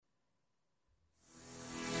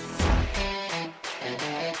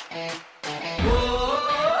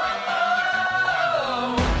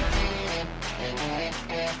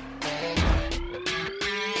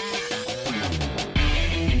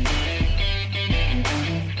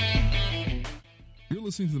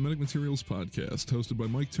listening to the Medic Materials Podcast, hosted by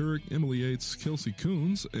Mike Turek, Emily Yates, Kelsey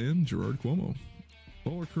Coons, and Gerard Cuomo.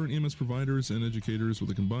 All are current EMS providers and educators with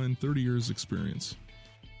a combined 30 years experience.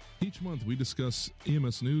 Each month, we discuss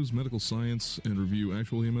EMS news, medical science, and review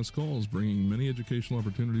actual EMS calls, bringing many educational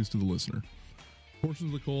opportunities to the listener.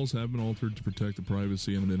 Portions of the calls have been altered to protect the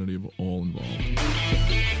privacy and identity of all involved.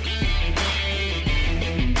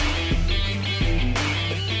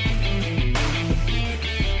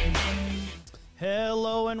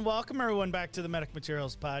 Hello and welcome, everyone, back to the Medic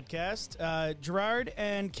Materials Podcast. Gerard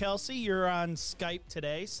and Kelsey, you're on Skype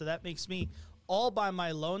today, so that makes me all by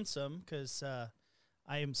my lonesome because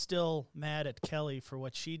I am still mad at Kelly for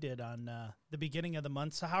what she did on the beginning of the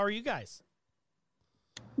month. So how are you guys?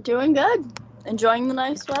 Doing good. Enjoying the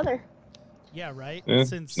nice weather. Yeah, right?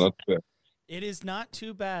 Since not bad. It is not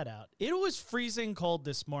too bad out. It was freezing cold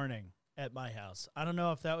this morning at my house. I don't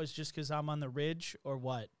know if that was just because I'm on the ridge or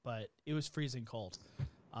what, but it was freezing cold.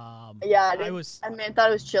 I thought it was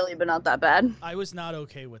chilly, but not that bad. I was not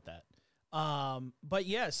okay with that. But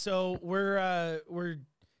yeah, so we're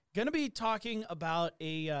going to be talking about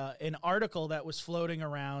an article that was floating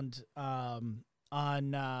around on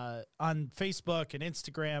Facebook and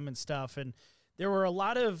Instagram and stuff, and there were a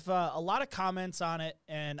lot of comments on it,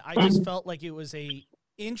 and I just felt like it was a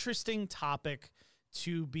interesting topic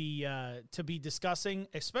to be discussing,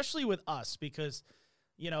 especially with us, because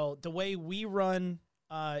the way we run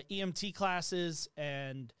EMT classes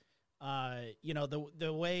and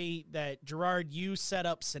the way that Gerard, you set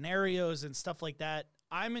up scenarios and stuff like that.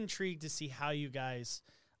 I'm intrigued to see how you guys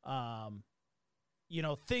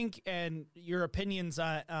think and your opinions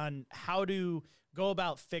on how to go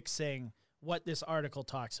about fixing what this article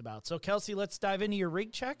talks about. So Kelsey, let's dive into your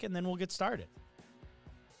rig check and then we'll get started.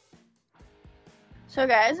 So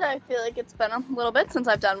guys, I feel like it's been a little bit since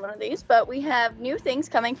I've done one of these, but we have new things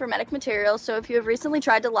coming for Medic Materials. So if you have recently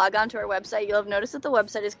tried to log on to our website, you'll have noticed that the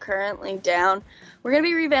website is currently down. We're going to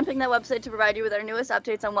be revamping that website to provide you with our newest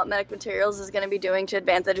updates on what Medic Materials is going to be doing to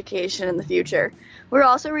advance education in the future. We're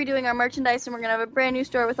also redoing our merchandise, and we're going to have a brand new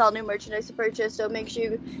store with all new merchandise to purchase, so make sure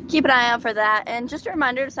you keep an eye out for that. And just a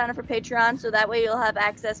reminder to sign up for Patreon, so that way you'll have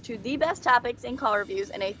access to the best topics and call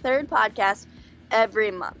reviews and a third podcast every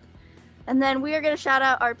month. And then we are going to shout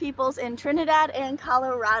out our peoples in Trinidad and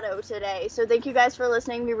Colorado today. So thank you guys for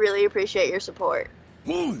listening. We really appreciate your support.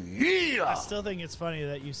 Ooh, yeah! I still think it's funny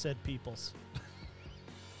that you said peoples.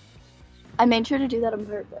 I made sure to do that on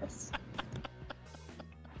purpose.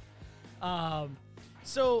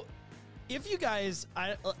 So if you guys,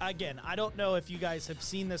 I don't know if you guys have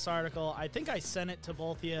seen this article. I think I sent it to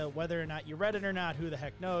both of you, whether or not you read it or not, who the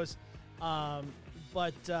heck knows.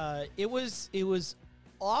 But it was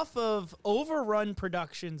off of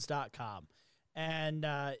overrunproductions.com, and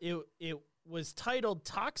it was titled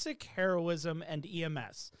Toxic Heroism and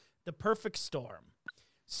EMS, The Perfect Storm.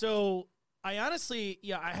 So I honestly,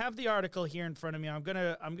 I have the article here in front of me. I'm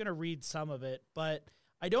gonna read some of it, but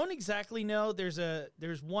I don't exactly know.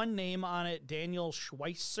 There's one name on it, Daniel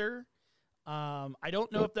Schweitzer. I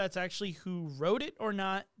don't know if that's actually who wrote it or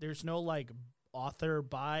not. There's no author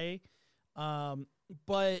by,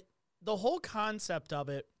 but the whole concept of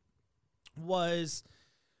it was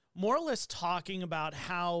more or less talking about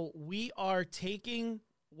how we are taking,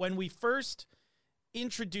 when we first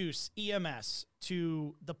introduce EMS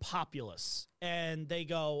to the populace, and they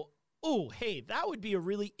go, oh, hey, that would be a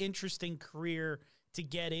really interesting career to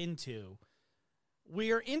get into.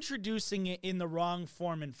 We are introducing it in the wrong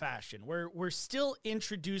form and fashion. We're still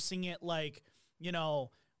introducing it like,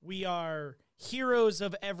 we are heroes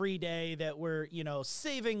of every day, that we're,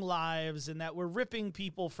 saving lives and that we're ripping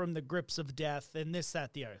people from the grips of death and this,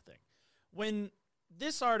 that, the other thing. When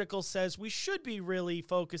this article says we should be really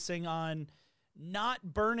focusing on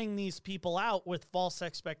not burning these people out with false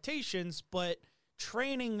expectations, but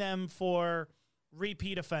training them for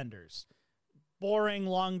repeat offenders, boring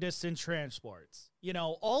long-distance transports,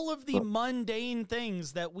 all of the mundane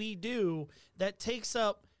things that we do that takes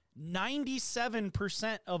up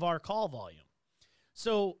 97% of our call volume.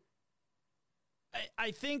 So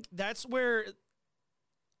I think that's where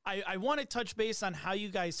I want to touch base on how you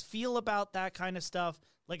guys feel about that kind of stuff.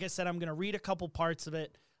 Like I said, I'm going to read a couple parts of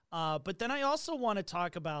it. But then I also want to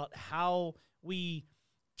talk about how we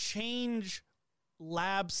change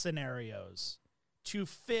lab scenarios to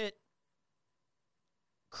fit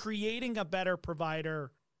creating a better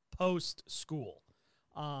provider post-school.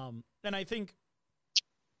 And I think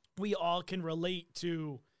we all can relate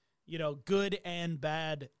to, good and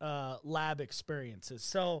bad lab experiences.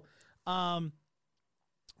 So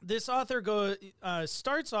this author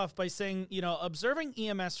starts off by saying, observing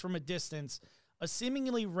EMS from a distance A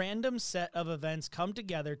seemingly random set of events come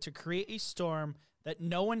together to create a storm that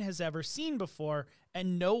no one has ever seen before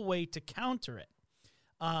and no way to counter it.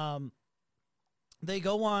 They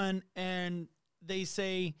go on and they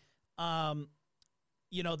say, we're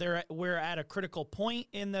at a critical point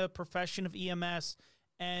in the profession of EMS,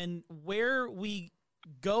 and where we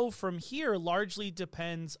go from here largely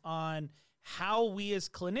depends on how we as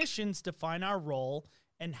clinicians define our role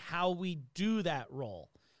and how we do that role.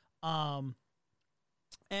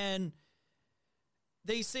 And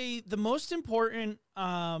they say the most important,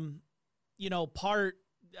 part,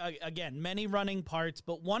 again, many running parts,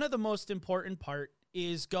 but one of the most important part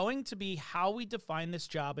is going to be how we define this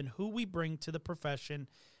job and who we bring into the profession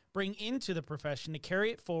to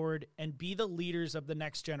carry it forward and be the leaders of the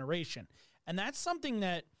next generation. And that's something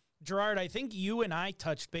that, Gerard, I think you and I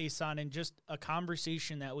touched base on in just a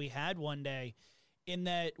conversation that we had one day, in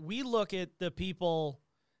that we look at the people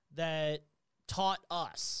that taught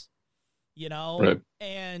us, right.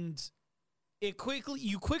 And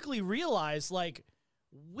you quickly realize, like,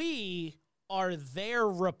 we are their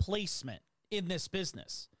replacement in this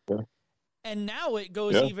business. Yeah. And now it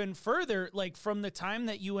goes even further, like from the time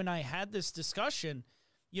that you and I had this discussion,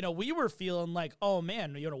 we were feeling like, oh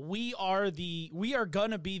man, we are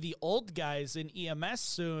going to be the old guys in EMS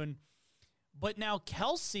soon. But now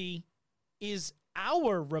Kelsey is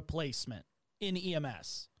our replacement in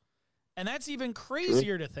EMS. And that's even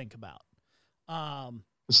crazier to think about.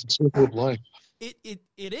 It's the circle of life. It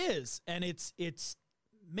is, and it's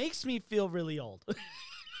makes me feel really old.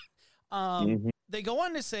 They go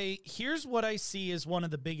on to say, here's what I see as one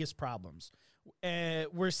of the biggest problems.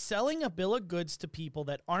 We're selling a bill of goods to people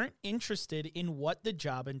that aren't interested in what the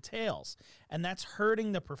job entails, and that's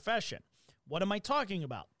hurting the profession. What am I talking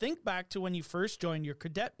about? Think back to when you first joined your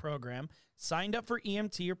cadet program, signed up for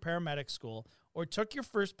EMT or paramedic school, or took your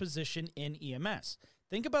first position in EMS.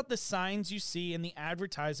 Think about the signs you see in the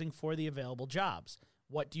advertising for the available jobs.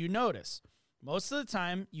 What do you notice? Most of the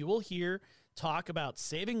time, you will hear talk about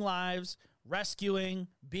saving lives, rescuing,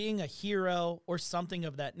 being a hero, or something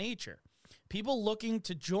of that nature. People looking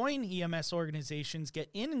to join EMS organizations get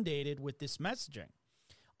inundated with this messaging.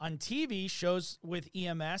 On TV, shows with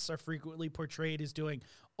EMS are frequently portrayed as doing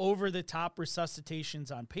over-the-top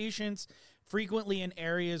resuscitations on patients, frequently in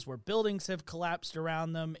areas where buildings have collapsed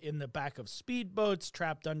around them, in the back of speedboats,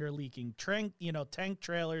 trapped under leaking tank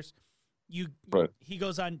trailers. He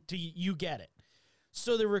goes on to, you get it.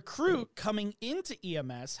 So the recruit coming into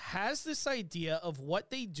EMS has this idea of what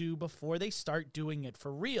they do before they start doing it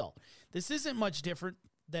for real. This isn't much different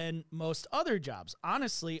than most other jobs.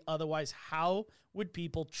 Honestly, otherwise, how would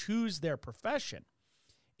people choose their profession?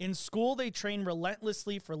 In school, they train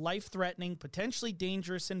relentlessly for life-threatening, potentially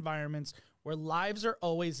dangerous environments where lives are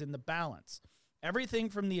always in the balance. Everything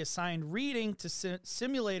from the assigned reading to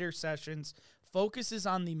simulator sessions focuses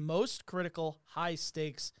on the most critical,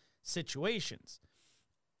 high-stakes situations.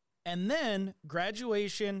 And then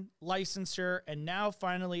graduation, licensure, and now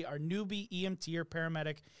finally our newbie EMT or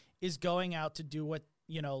paramedic is going out to do what,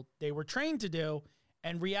 they were trained to do,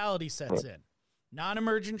 and reality sets in.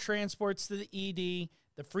 Non-emergent transports to the ED,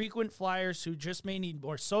 the frequent flyers who just may need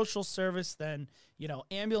more social service than,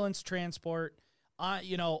 ambulance transport,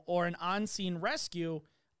 or an on-scene rescue.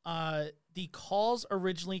 The calls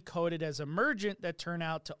originally coded as emergent that turn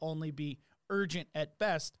out to only be urgent at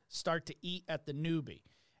best start to eat at the newbie.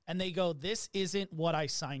 And they go, this isn't what I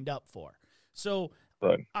signed up for. So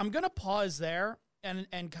I'm going to pause there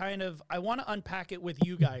and kind of, I want to unpack it with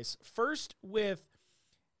you guys. First with,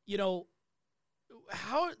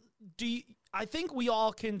 how do you, I think we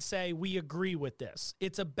all can say we agree with this.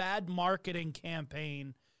 It's a bad marketing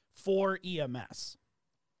campaign for EMS.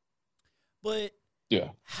 But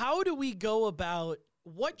how do we go about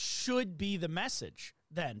what should be the message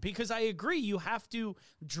then? Because I agree, you have to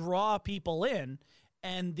draw people in,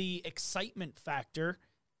 and the excitement factor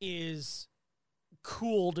is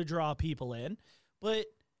cool to draw people in. But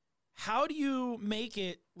how do you make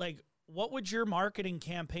it, like, what would your marketing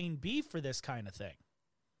campaign be for this kind of thing?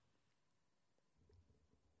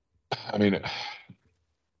 I mean,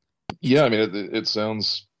 it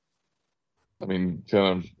sounds, kind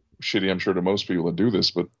of shitty, I'm sure, to most people that do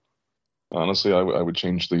this, but honestly, I would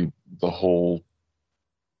change the whole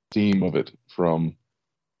theme of it from,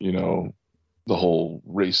 the whole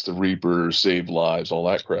race the Reaper, save lives, all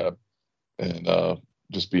that crap, and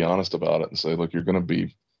just be honest about it and say, look, you're going to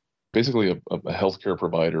be basically a healthcare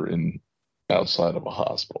provider outside of a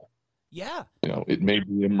hospital. Yeah. It may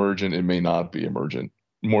be emergent, it may not be emergent.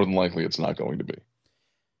 More than likely, it's not going to be.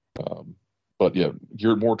 But yeah,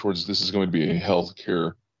 geared more towards this is going to be a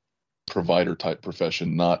healthcare provider type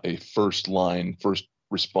profession, not a first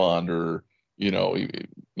responder,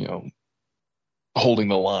 holding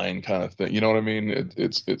the line kind of thing. You know what I mean?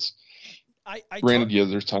 It's I granted, yeah,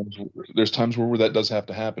 there's times where that does have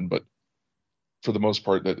to happen, but for the most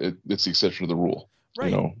part, it's the exception to the rule.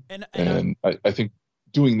 right. And I think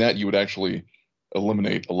doing that, you would actually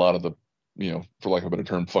eliminate a lot of the, for lack of a better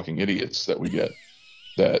term, fucking idiots that we get.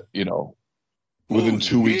 That within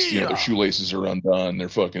 2 weeks, their shoelaces are undone. They're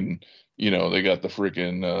fucking, they got the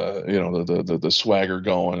freaking, the swagger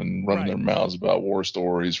going and running their mouths about war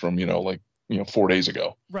stories from, 4 days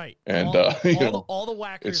ago. Right. And all the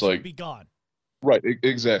whackers it's like, would be gone. Right.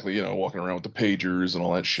 Exactly. Walking around with the pagers and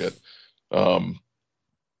all that shit. For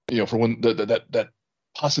when that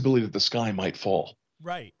possibility that the sky might fall.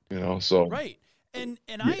 Right. So. Right. And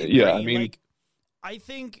I agree. Yeah. I mean, like, I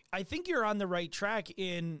think you're on the right track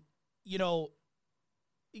in,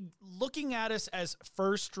 looking at us as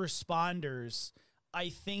first responders, I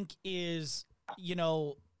think is,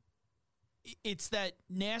 it's that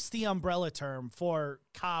nasty umbrella term for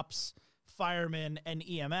cops, firemen, and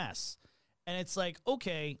EMS. And it's like,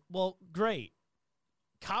 okay, well, great.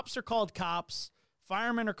 Cops are called cops.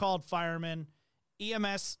 Firemen are called firemen.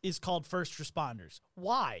 EMS is called first responders.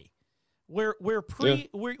 Why?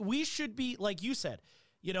 We should be, like you said,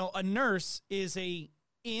 a nurse is a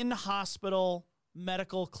in-hospital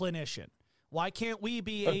medical clinician. Why can't we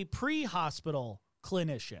be a pre-hospital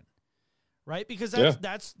clinician? Right? Because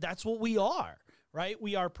that's what we are, right?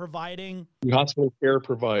 We are providing hospital care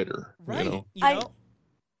provider. Right.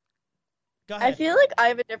 Go ahead. I feel like I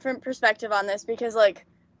have a different perspective on this because, like,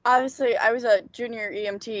 obviously I was a junior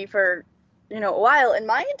EMT for, a while, and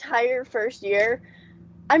my entire first year,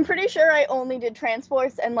 I'm pretty sure I only did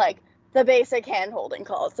transports and, like, the basic hand-holding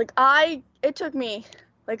calls. Like, it took me,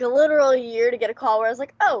 like, a literal year to get a call where I was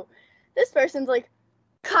like, oh, this person's, like,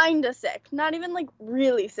 kind of sick. Not even, like,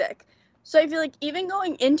 really sick. So I feel like even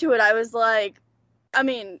going into it, I was like, I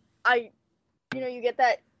mean, you get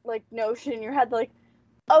that, like, notion in your head, like,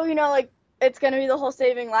 oh, like, it's going to be the whole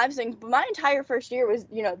saving lives thing. But my entire first year was,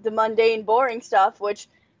 the mundane, boring stuff, which,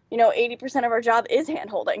 80% of our job is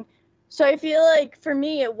hand-holding. So I feel like for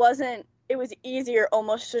me, it was easier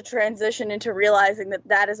almost to transition into realizing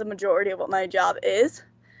that is a majority of what my job is.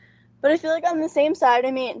 But I feel like on the same side,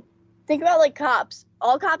 I mean, think about, like, cops.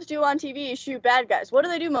 All cops do on TV is shoot bad guys. What do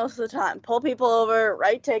they do most of the time? Pull people over,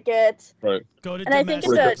 write tickets. Right. Go to and I think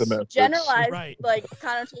it's a generalized, right, like,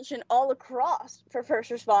 connotation all across for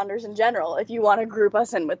first responders in general, if you want to group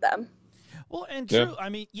us in with them. Well, and true. I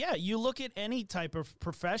mean, yeah, you look at any type of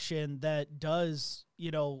profession that does,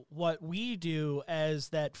 what we do as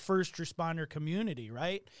that first responder community,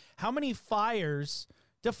 right? How many fires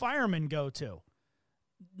do firemen go to?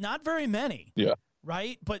 Not very many. Yeah.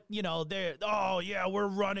 Right? But, we're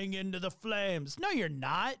running into the flames. No, you're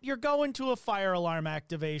not. You're going to a fire alarm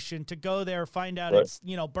activation to go there, find out it's,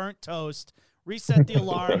 burnt toast, reset the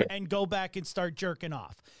alarm, and go back and start jerking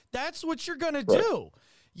off. That's what you're going to do.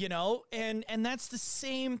 And that's the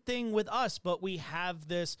same thing with us, but we have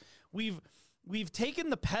this, we've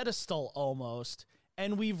taken the pedestal almost,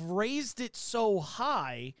 and we've raised it so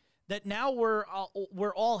high that now we're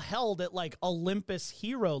all held at, like, Olympus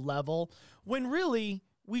hero level, when really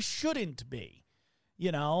we shouldn't be,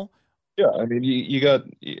 Yeah, I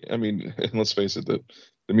mean, and let's face it, the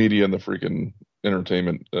media and the freaking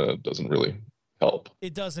entertainment doesn't really help.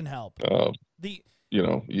 It doesn't help.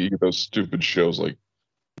 You get those stupid shows like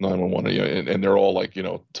 911, and they're all, like,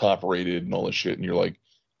 top rated and all this shit, and you're like,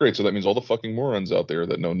 great, so that means all the fucking morons out there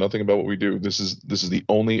that know nothing about what we do, this is the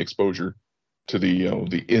only exposure to the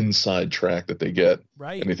the inside track that they get,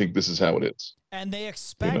 right? And they think this is how it is, and they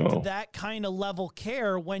expect that kind of level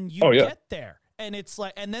care when you get there, and it's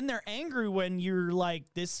like, and then they're angry when you're like,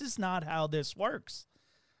 this is not how this works,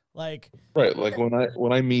 like, right? Like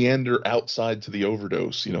when I meander outside to the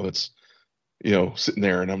overdose, that's sitting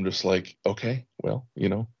there, and I'm just like, okay, well,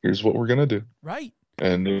 here's what we're gonna do, right?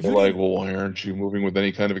 And they're like, well, why aren't you moving with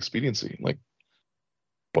any kind of expediency? Like,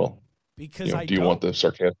 well, because do you want the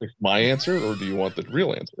sarcastic my answer, or do you want the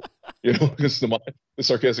real answer? Because the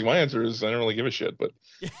sarcastic my answer is, I don't really give a shit, but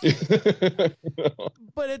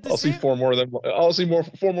but at the I'll see four more of them. I'll see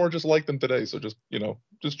four more just like them today. So just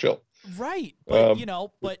chill. Right. But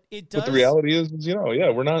but it does. But the reality is,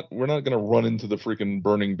 we're not gonna run into the freaking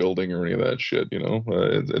burning building or any of that shit.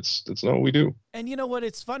 It's not what we do. And you know what?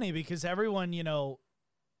 It's funny because everyone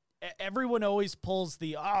always pulls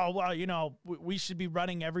the, we should be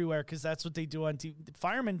running everywhere because that's what they do on TV.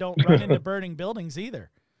 Firemen don't run into burning buildings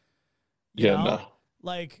either. You know? No.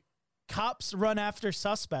 Like, cops run after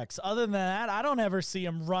suspects. Other than that, I don't ever see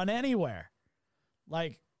them run anywhere.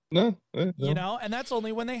 Like, No, you know, and that's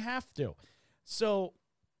only when they have to. So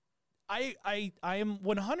I am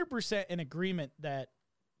 100% in agreement that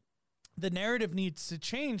the narrative needs to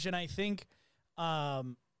change. And I think,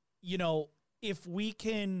 you know, if we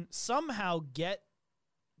can somehow get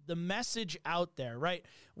the message out there, right?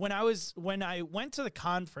 When I went to the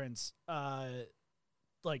conference,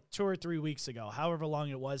 like 2 or 3 weeks ago, however long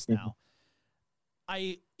it was now,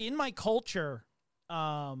 in my culture,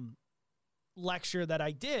 lecture that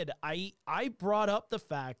I did, I brought up the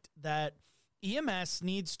fact that EMS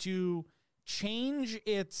needs to change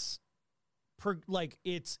its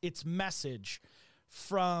message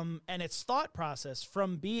from, and its thought process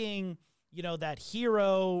from being, you know, that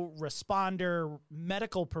hero responder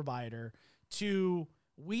medical provider to,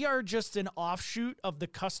 we are just an offshoot of the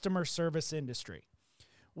customer service industry.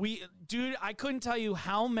 Dude, I couldn't tell you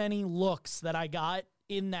how many looks that I got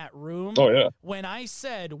in that room. Oh, yeah. When I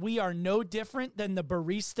said we are no different than the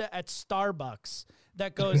barista at Starbucks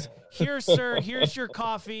that goes, here, sir, here's your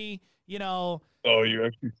coffee, you know. Oh, you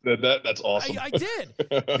actually said that? That's awesome. I did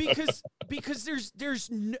because there's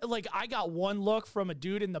like, I got one look from a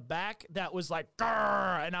dude in the back that was like,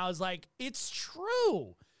 grr, and I was like, it's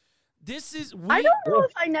true. This is, I don't know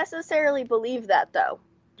if I necessarily believe that though.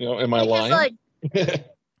 You know, am I lying? Like,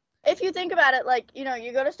 if you think about it, like, you know,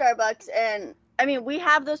 you go to Starbucks and, I mean, we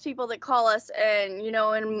have those people that call us and, you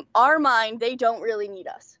know, in our mind, they don't really need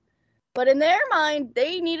us. But in their mind,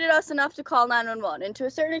 they needed us enough to call 911. And to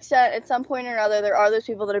a certain extent, at some point or another, there are those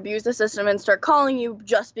people that abuse the system and start calling you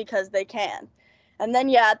just because they can. And then,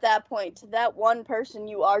 yeah, at that point, to that one person,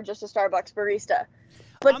 you are just a Starbucks barista.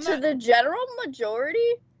 But to the general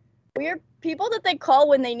majority, we are people that they call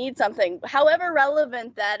when they need something, however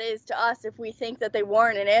relevant that is to us if we think that they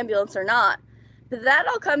warrant an ambulance or not. But that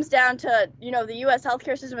all comes down to, you know, the U.S.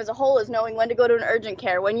 healthcare system as a whole is knowing when to go to an urgent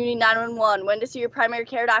care, when you need 911, when to see your primary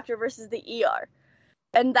care doctor versus the ER.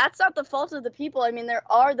 And that's not the fault of the people. I mean, there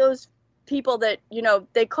are those people that, you know,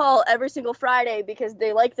 they call every single Friday because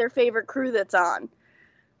they like their favorite crew that's on.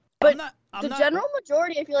 But the general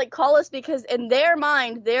majority, I feel like, call us because in their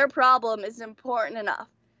mind, their problem is important enough.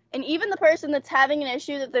 And even the person that's having an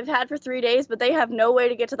issue that they've had for 3 days, but they have no way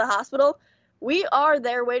to get to the hospital, we are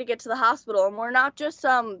their way to get to the hospital. And we're not just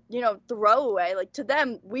some, you know, throwaway. Like, to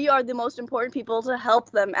them, we are the most important people to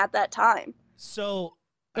help them at that time. So,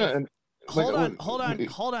 and hold on.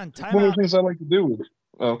 Time one out. of the things I like to do is,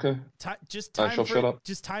 okay. Just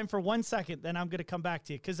time for 1 second, then I'm going to come back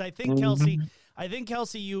to you. Because I think,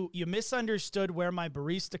 Kelsey, you misunderstood where my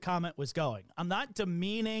barista comment was going. I'm not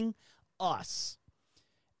demeaning us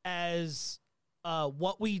as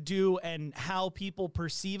what we do and how people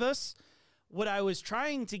perceive us. What I was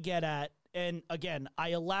trying to get at, and again, I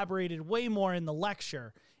elaborated way more in the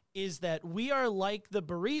lecture, is that we are like the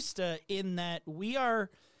barista in that there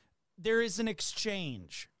is an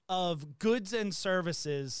exchange of goods and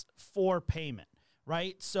services for payment,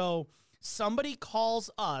 right? So somebody calls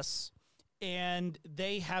us and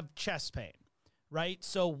they have chest pain, right?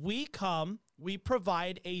 So we come, we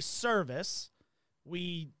provide a service,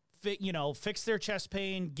 we fix their chest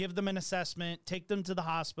pain, give them an assessment, take them to the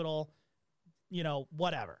hospital, you know,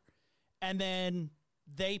 whatever. And then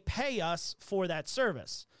they pay us for that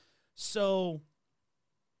service. So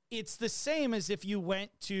it's the same as if you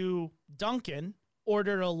went to Dunkin',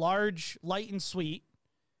 ordered a large light and sweet,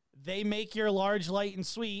 they make your large light and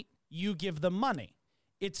sweet, you give them money.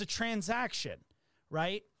 It's a transaction,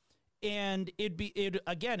 right? And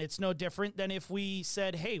it's no different than if we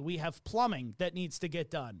said, hey, we have plumbing that needs to get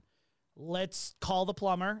done. Let's call the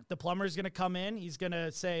plumber. The plumber is going to come in. He's going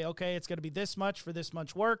to say, okay, it's going to be this much for this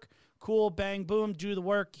much work. Cool, bang, boom, do the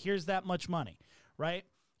work. Here's that much money, right?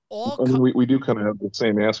 We do kind of have the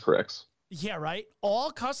same ass cracks. Yeah, right?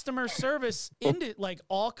 All customer service,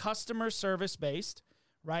 all customer service based,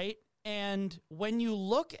 right? And when you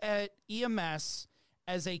look at EMS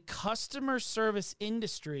as a customer service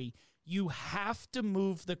industry, you have to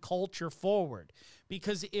move the culture forward.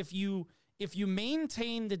 Because if you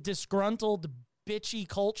maintain the disgruntled, bitchy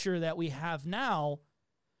culture that we have now,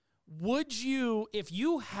 would you, if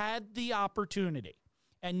you had the opportunity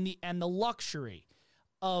and the luxury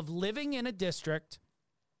of living in a district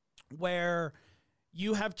where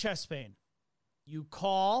you have chest pain, you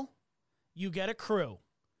call, you get a crew,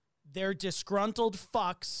 they're disgruntled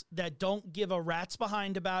fucks that don't give a rat's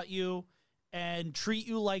behind about you and treat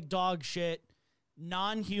you like dog shit,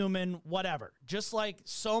 non-human, whatever, just like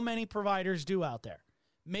so many providers do out there,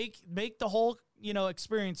 make the whole,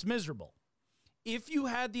 experience miserable. If you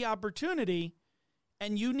had the opportunity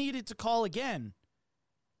and you needed to call again,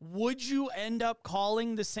 would you end up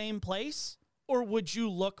calling the same place or would you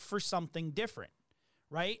look for something different?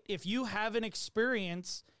 right? If you have a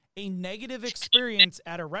negative experience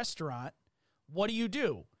at a restaurant, what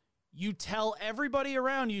do? You tell everybody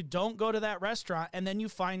around you don't go to that restaurant, and then you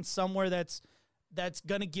find somewhere that's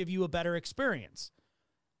going to give you a better experience.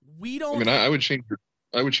 We don't. I mean, I would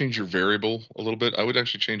change your variable a little bit. I would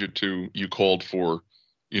actually change it to you called for,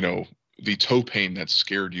 the toe pain that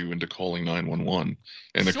scared you into calling 911,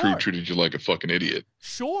 and the crew treated you like a fucking idiot.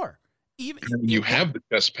 Sure. Even when you have the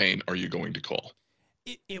chest pain, are you going to call?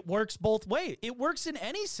 It works both ways. It works in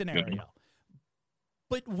any scenario. Mm-hmm.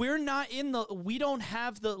 But we don't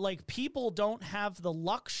have people don't have the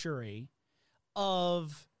luxury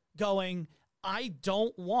of going, I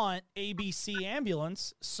don't want ABC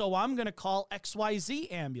ambulance, so I'm going to call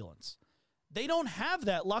XYZ ambulance. They don't have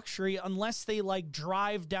that luxury unless they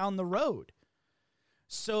drive down the road.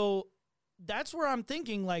 So that's where I'm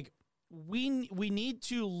thinking we need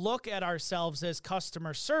to look at ourselves as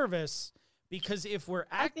customer service, because if we're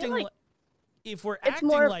acting like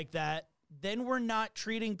that, then we're not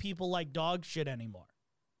treating people like dog shit anymore.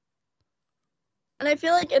 And I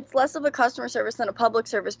feel like it's less of a customer service than a public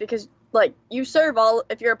service, because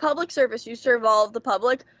if you're a public service, you serve all of the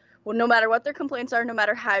public, well, no matter what their complaints are, no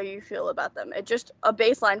matter how you feel about them. It's just a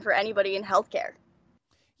baseline for anybody in healthcare.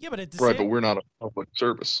 Yeah, but but we're not a public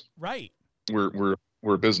service. Right. We're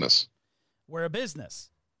a business. We're a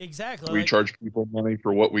business. Exactly. We charge people money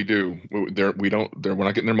for what we do. We're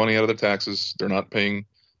not getting their money out of their taxes. They're not paying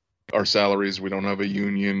our salaries. We don't have a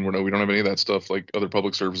union. We don't have any of that stuff like other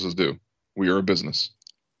public services do. We are a business.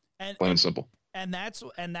 Plain and simple. And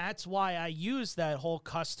that's why I use that whole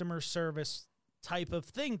customer service type of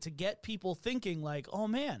thing to get people thinking oh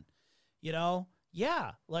man,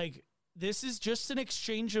 this is just an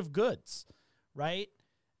exchange of goods, right?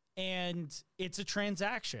 And it's a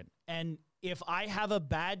transaction. And if I have a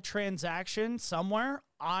bad transaction somewhere,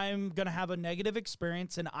 I'm going to have a negative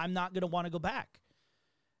experience and I'm not going to want to go back.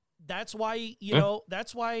 That's why,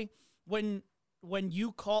 that's why when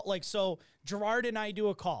you call, so Gerard and I do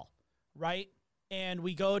a call, right? And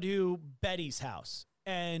we go to Betty's house,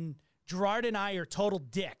 and Gerard and I are total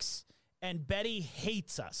dicks, and Betty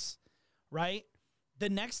hates us, right? The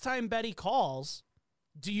next time Betty calls,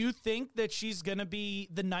 do you think that she's going to be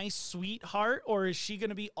the nice sweetheart, or is she going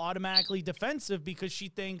to be automatically defensive because she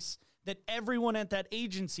thinks that everyone at that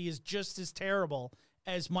agency is just as terrible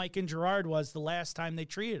as Mike and Gerard was the last time they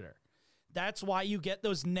treated her? That's why you get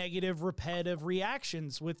those negative, repetitive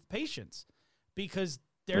reactions with patients, because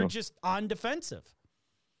they're just on defensive,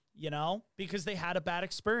 because they had a bad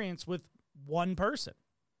experience with one person,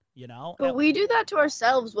 But we do that to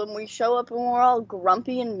ourselves when we show up and we're all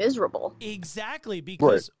grumpy and miserable. Exactly,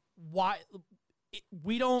 because why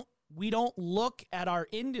we don't look at our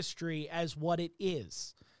industry as what it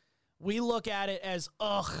is. We look at it as,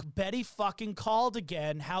 ugh, Betty fucking called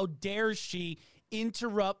again. How dare she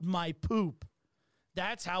interrupt my poop?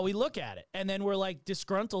 That's how we look at it. And then we're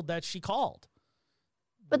disgruntled that she called.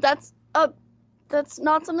 But that's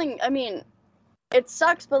not something, it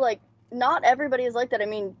sucks, but not everybody is like that.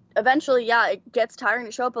 Eventually, yeah, it gets tiring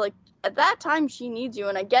to show up, but at that time she needs you,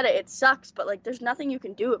 and I get it. It sucks, but there's nothing you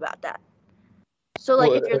can do about that. So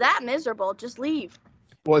if you're that miserable, just leave.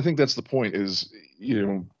 Well, I think that's the point is,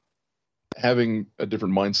 having a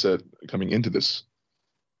different mindset coming into this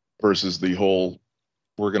versus the whole,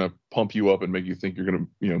 we're going to pump you up and make you think you're going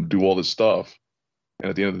to, do all this stuff. And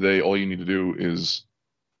at the end of the day, all you need to do is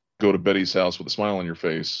go to Betty's house with a smile on your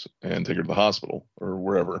face and take her to the hospital or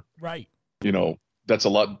wherever. Right. That's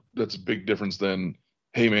a big difference than,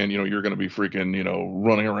 hey man, you're going to be freaking,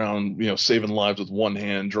 running around, saving lives with one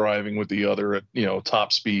hand, driving with the other at,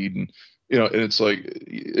 top speed. And, and it's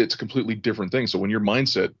it's a completely different thing. So when your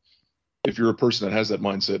mindset, if you're a person that has that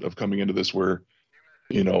mindset of coming into this where,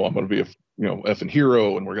 I'm going to be a, effing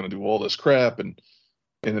hero and we're going to do all this crap. And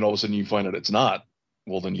then all of a sudden you find out it's not,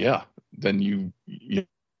 well then, yeah, then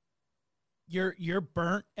you're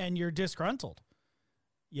burnt and you're disgruntled,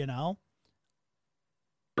 We're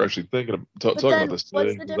actually thinking of talking about this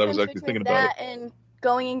today. What's the difference between that and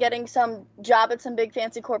going and getting some job at some big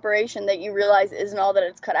fancy corporation that you realize isn't all that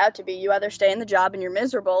it's cut out to be? You either stay in the job and you're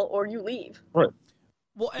miserable, or you leave. Right.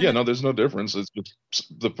 Well, no, there's no difference. It's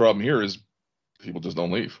just the problem here is people just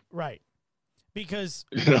don't leave. Right. Because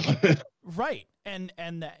right. And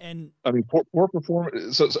poor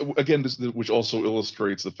performance. So again, which also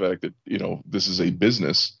illustrates the fact that, this is a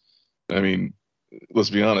business. Let's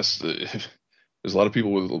be honest. There's a lot of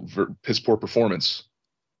people with piss poor performance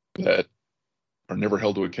that are never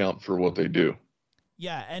held to account for what they do.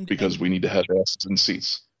 Yeah. Because we need to have asses in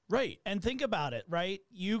seats. Right. And think about it, right?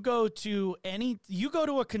 You go to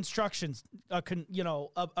a construction,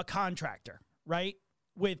 a contractor, right?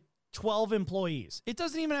 with 12 employees. It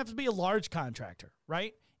doesn't even have to be a large contractor,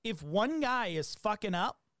 right? If one guy is fucking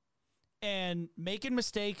up and making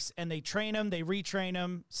mistakes and they train him, they retrain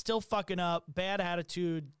him, still fucking up, bad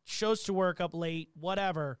attitude, shows to work up late,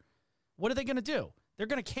 whatever, what are they going to do? They're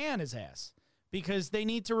going to can his ass because they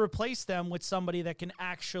need to replace them with somebody that can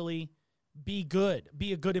actually be good,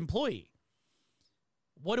 be a good employee.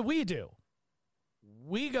 What do?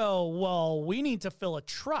 We go, well, we need to fill a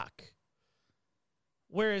truck.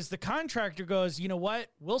 Whereas the contractor goes, you know what?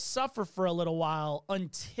 We'll suffer for a little while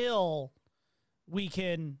until we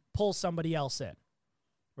can pull somebody else in,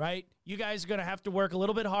 right? You guys are going to have to work a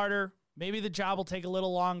little bit harder. Maybe the job will take a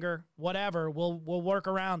little longer, whatever. We'll work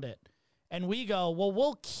around it. And we go, well,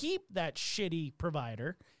 we'll keep that shitty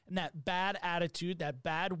provider and that bad attitude, that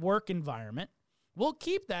bad work environment. We'll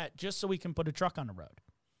keep that just so we can put a truck on the road.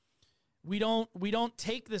 We don't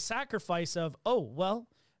take the sacrifice of, oh, well,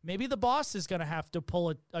 maybe the boss is going to have to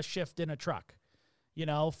pull a shift in a truck,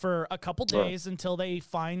 for a couple days until they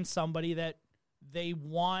find somebody that they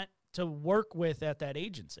want to work with at that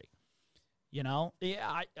agency.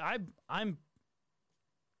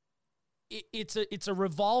 It's a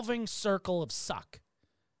revolving circle of suck,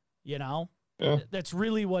 Yeah. That's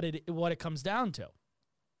really what it comes down to.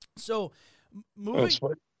 So moving.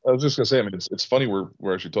 I was just gonna say, I mean, it's funny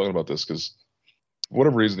we're actually talking about this because for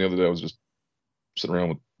whatever reason the other day I was just sitting around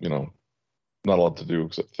with not a lot to do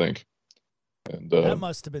except think, and that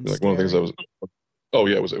must have been like scary. one of the things I was. Oh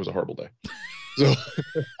yeah, it was a horrible day. So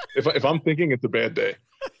if I'm thinking, it's a bad day,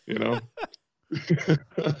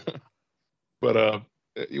 But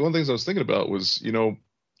one of the things I was thinking about was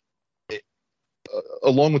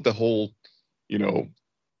along with the whole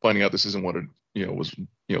finding out this isn't what it was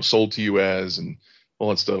sold to you as and all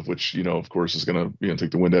that stuff, which of course is gonna take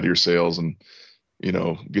the wind out of your sails and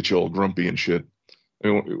get you all grumpy and shit. I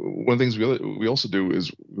mean, one of the things we also do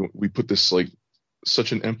is we put this like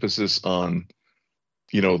such an emphasis on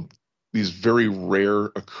these very rare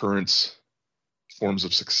occurrence forms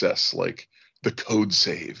of success, like the code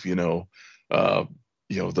save, the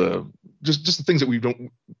just the things that we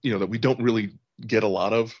don't really get a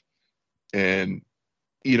lot of. And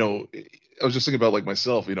I was just thinking about like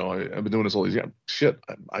myself, I've been doing this all these years. Shit,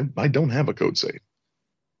 I don't have a code save.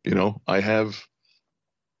 I have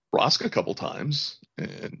Brosk a couple times,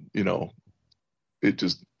 and it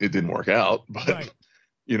didn't work out. But right.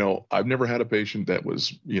 I've never had a patient that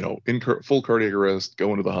was in full cardiac arrest,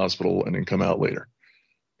 go into the hospital, and then come out later.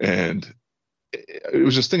 And it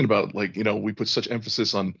was just thinking about like we put such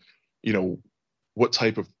emphasis on what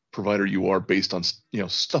type of provider you are based on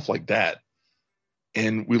stuff like that,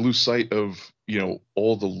 and we lose sight of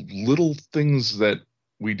all the little things that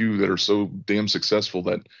we do that are so damn successful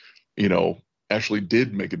that actually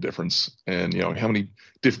did make a difference. And how many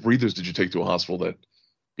diff breathers did you take to a hospital that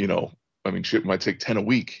I mean, shit might take 10 a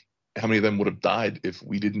week. How many of them would have died if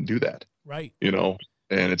we didn't do that? Right. And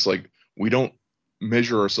it's like we don't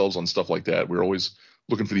measure ourselves on stuff like that. We're always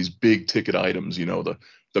looking for these big ticket items, the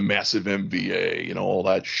massive MVA, all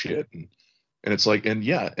that shit. And it's like, and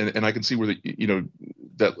I can see where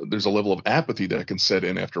that there's a level of apathy that can set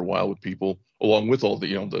in after a while with people, along with all the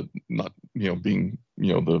the not being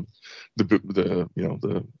the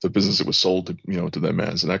business that was sold to them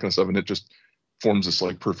as and that kind of stuff, and it just forms this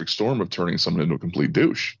like perfect storm of turning someone into a complete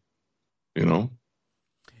douche.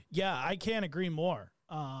 Yeah, I can't agree more.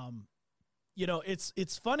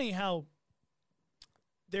 It's funny how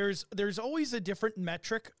there's always a different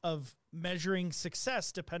metric of measuring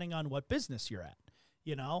success depending on what business you're at.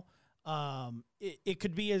 It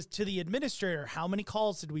could be as to the administrator, how many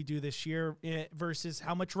calls did we do this year versus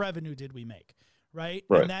how much revenue did we make, right?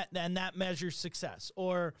 And that measures success.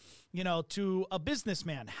 Or to a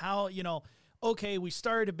businessman, how okay, we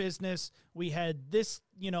started a business, we had this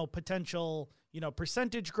potential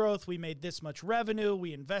percentage growth, we made this much revenue,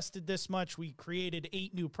 we invested this much, we created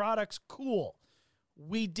 8 new products, cool,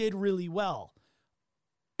 we did really well.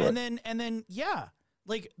 Right. And then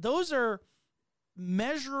like those are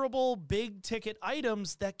measurable big ticket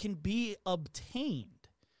items that can be obtained.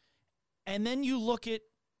 And then you look at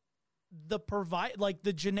the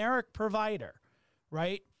the generic provider,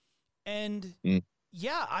 right? And it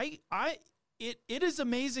is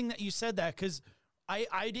amazing that you said that, because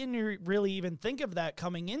I didn't really even think of that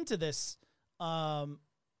coming into this.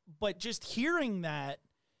 But just hearing that,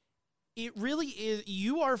 it really is,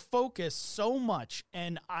 you are focused so much,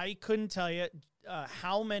 and I couldn't tell you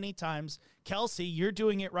how many times, Kelsey, you're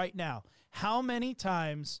doing it right now. How many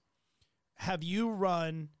times have you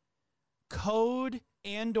run code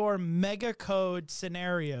and or mega code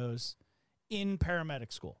scenarios in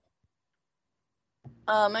paramedic school?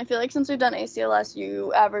 I feel like since we've done ACLS,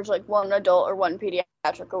 you average like one adult or one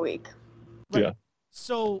pediatric a week. Right. Yeah.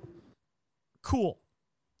 So, cool.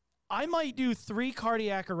 I might do 3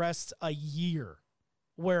 cardiac arrests a year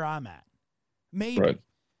where I'm at. Maybe.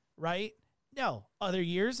 Right? No, other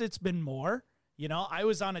years it's been more. You know, I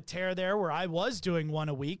was on a tear there where I was doing 1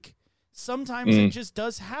 a week. Sometimes it just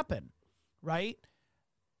does happen. Right?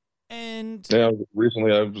 And yeah,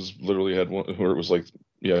 recently I was literally had one where it was like,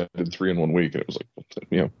 I did 3 in 1 week, and it was like,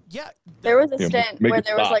 yeah, There was a Yeah, stint make where it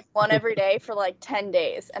there was stop. like one every day for like 10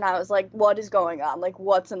 days, and I was like, what is going on? Like,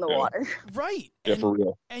 what's in the Yeah. water? right. Yeah, And, for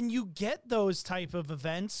real. and you get those type of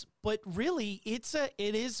events, but really it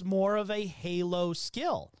is more of a halo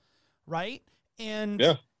skill, right? And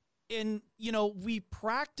Yeah. and you know, we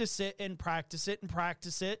practice it and practice it and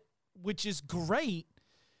practice it, which is great.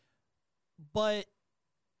 But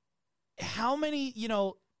how many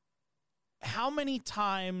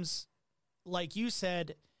times, like you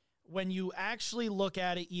said, when you actually look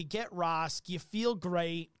at it, you get ROSC, you feel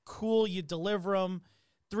great, cool, you deliver them.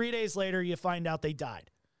 3 days later, you find out they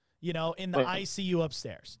died, you know, in the Right. ICU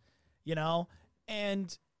upstairs, you know,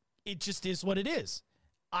 and it just is what it is.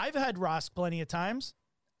 I've had ROSC plenty of times.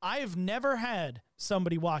 I've never had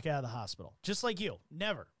somebody walk out of the hospital, just like you.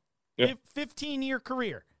 Never. Yeah. 15-year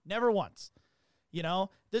career, never once. You know,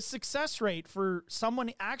 the success rate for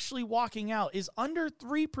someone actually walking out is under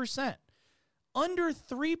 3%. Under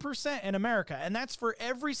 3% in America. And that's for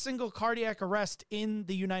every single cardiac arrest in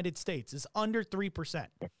the United States is under 3%.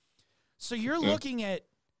 So you're looking at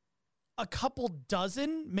a couple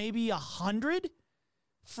dozen, maybe 100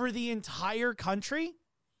 for the entire country.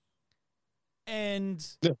 And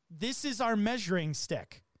this is our measuring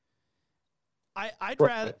stick. I'd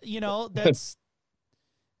rather, you know, that's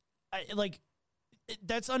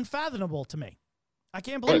that's unfathomable to me. I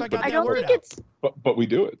can't believe Right, I got but- I that don't word think out. it's But we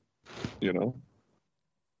do it, you know.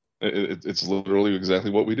 It's literally exactly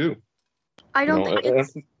what we do. I don't think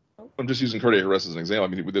it's I'm just using cardiac arrest as an example. I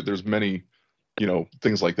mean, there's many,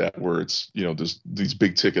 things like that where it's, there's these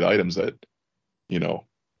big ticket items that,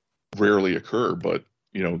 rarely occur, but,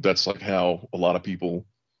 that's like how a lot of people,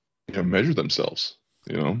 measure themselves,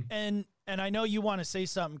 And I know you want to say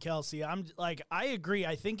something, Kelsey. I agree.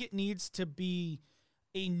 I think it needs to be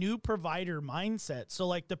a new provider mindset. So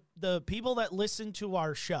like the people that listen to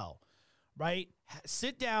our show, right?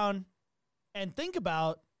 Sit down and think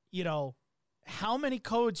about, how many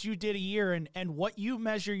codes you did a year and what you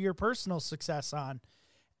measure your personal success on,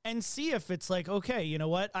 and see if it's like, okay, you know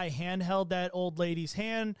what? I handheld that old lady's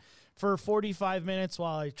hand for 45 minutes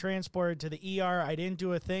while I transported to the ER. I didn't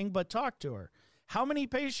do a thing but talk to her. How many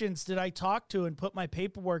patients did I talk to and put my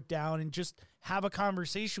paperwork down and just have a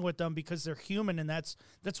conversation with them because they're human, and that's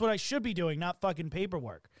what I should be doing, not fucking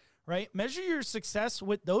paperwork, right? Measure your success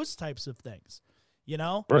with those types of things,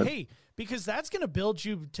 Right. Hey, because that's going to build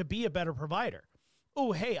you to be a better provider.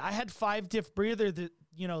 Oh, hey, I had 5 diff breather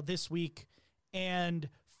this week, and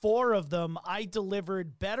 4 of them I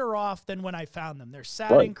delivered better off than when I found them. Their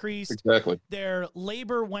SAT Right. increased, Exactly. their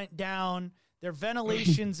labor went down, their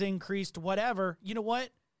ventilations increased, whatever. You know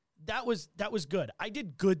what? That was good. I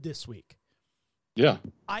did good this week. Yeah.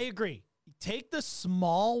 I agree. Take the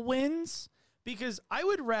small wins, because I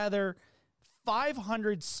would rather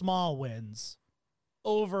 500 small wins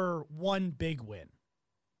over 1 big win.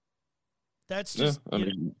 That's just,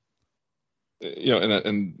 and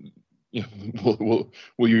will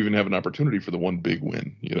you even have an opportunity for the 1 big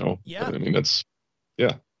win? Yeah. I mean, that's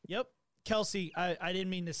Yep. Kelsey, I didn't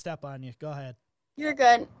mean to step on you. Go ahead. You're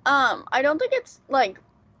good. I don't think it's like,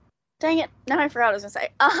 dang it, now I forgot what I was gonna say.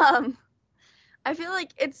 I feel like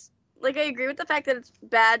it's like, I agree with the fact that it's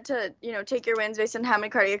bad to, take your wins based on how many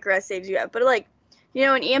cardiac arrest saves you have. But like,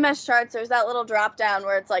 in EMS charts, there's that little drop down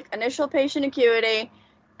where it's like initial patient acuity,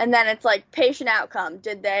 and then it's like patient outcome.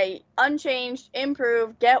 Did they unchanged,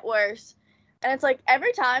 improve, get worse? And it's like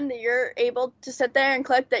every time that you're able to sit there and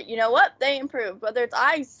click that, you know what, they improved. Whether it's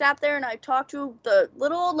I sat there and I talked to the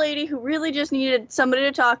little old lady who really just needed somebody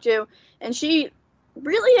to talk to, and she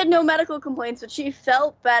really had no medical complaints, but she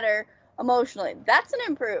felt better emotionally. That's an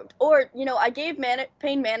improved. Or, I gave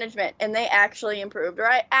pain management and they actually improved. Or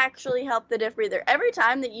I actually helped the diff breather. Every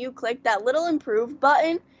time that you click that little improve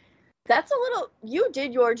button, that's you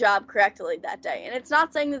did your job correctly that day. And it's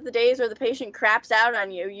not saying that the days where the patient craps out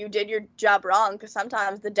on you, you did your job wrong, because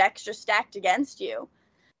sometimes the deck's just stacked against you.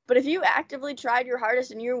 But if you actively tried your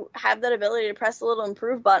hardest and you have that ability to press the little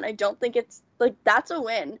improve button, I don't think it's like, that's a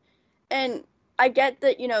win. And I get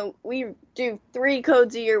that, we do 3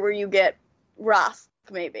 codes a year where you get ROSC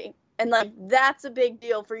maybe. And like, that's a big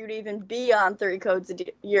deal for you to even be on 3 codes a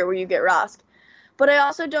year where you get ROSC. But I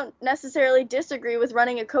also don't necessarily disagree with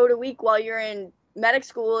running a code a week while you're in medic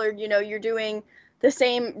school, or, you know, you're doing the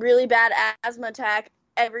same really bad asthma attack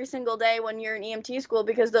every single day when you're in EMT school,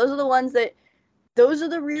 because those are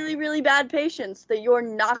the really, really bad patients that you're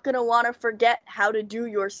not going to want to forget how to do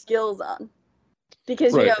your skills on.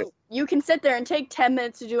 Because, you know, you can sit there and take 10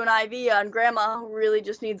 minutes to do an IV on grandma who really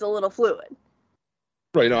just needs a little fluid.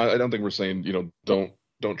 Right. No, I don't think we're saying, you know,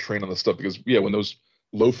 don't train on this stuff, because, yeah, when those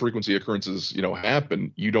low frequency occurrences, you know,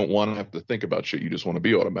 happen, you don't want to have to think about shit. You just want to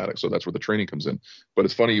be automatic. So that's where the training comes in. But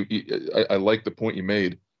it's funny. I like the point you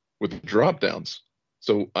made with the drop downs.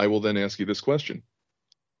 So I will then ask you this question.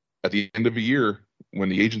 At the end of a year, when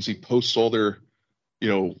the agency posts all their, you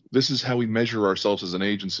know, this is how we measure ourselves as an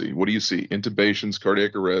agency. What do you see? Intubations,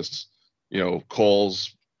 cardiac arrests, you know,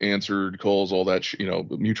 calls, answered calls, all that, you know,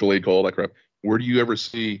 mutual aid call, all that crap. Where do you ever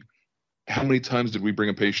see, how many times did we bring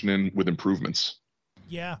a patient in with improvements?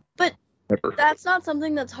 Yeah. But that's not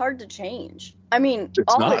something that's hard to change. I mean,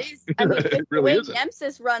 it's not. It is, I mean, it the really way isn't.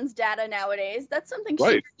 NEMSIS runs data nowadays, that's something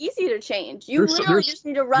Right. super easy to change. You literally just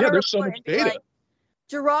need to run a report and be like,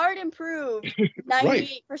 Gerard improved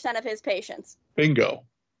 98% of his patients. Bingo.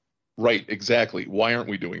 Right, exactly. Why aren't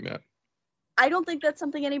we doing that? I don't think that's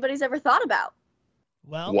something anybody's ever thought about.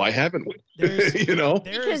 Well, why haven't we? You know?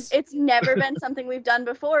 Because it's never been something we've done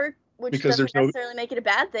before, which doesn't necessarily make it a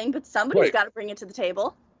bad thing, but somebody's got to bring it to the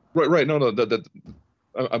table. Right. No, that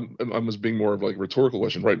I was being more of like a rhetorical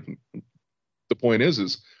question, right? The point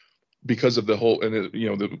is because of the whole, and you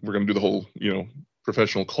know, we're going to do the whole, you know,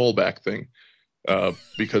 professional callback thing,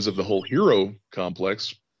 because of the whole hero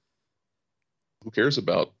complex. Who cares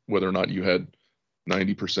about whether or not you had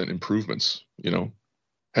 90% improvements? You know,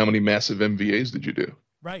 how many massive MVAs did you do?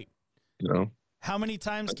 Right. You know, how many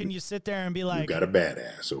times can you sit there and be like, "You got a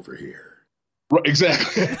badass over here"? Right,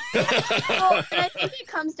 exactly. Well, and I think it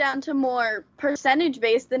comes down to more percentage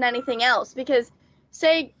based than anything else, because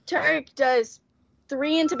say Turk does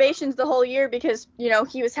 3 intubations the whole year because, you know,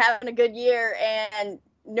 he was having a good year and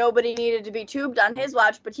nobody needed to be tubed on his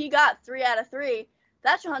watch, but he got 3 out of 3.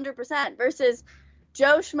 That's 100% versus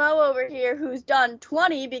Joe Schmo over here who's done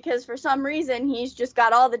 20 because for some reason he's just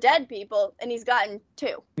got all the dead people and he's gotten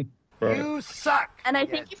 2. Right. You suck. And I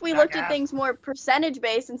think if we looked at things more percentage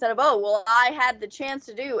based instead of, oh, well, I had the chance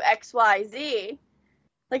to do X, Y, Z,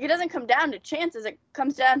 like it doesn't come down to chances. It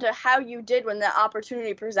comes down to how you did when the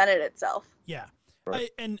opportunity presented itself. Yeah. Right.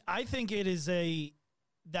 I think that is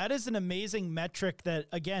an amazing metric that,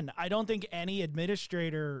 again, I don't think any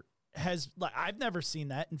administrator has, like, I've never seen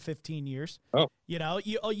that in 15 years. Oh, you know,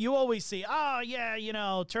 you always see, oh yeah, you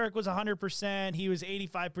know, Turk was 100%, he was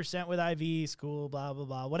 85% with IV school, blah, blah,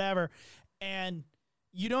 blah, whatever. And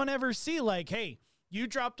you don't ever see like, hey, you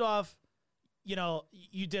dropped off, you know,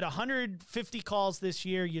 you did 150 calls this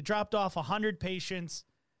year. You dropped off 100 patients,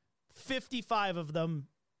 55 of them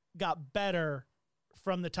got better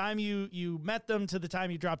from the time you met them to the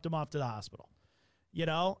time you dropped them off to the hospital, you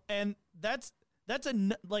know? And that's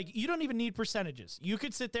like, you don't even need percentages. You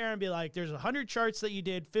could sit there and be like, there's 100 charts that you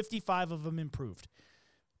did, 55 of them improved.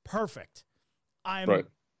 Perfect. right.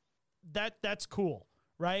 That's cool.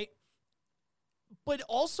 Right. But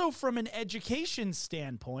also from an education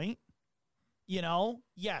standpoint, you know,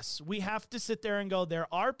 yes, we have to sit there and go, there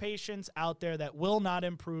are patients out there that will not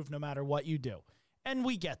improve no matter what you do. And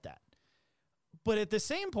we get that. But at the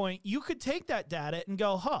same point, you could take that data and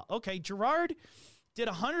go, okay, Gerard did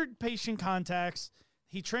 100 patient contacts.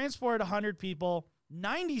 He transported 100 people.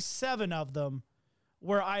 97 of them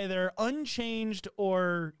were either unchanged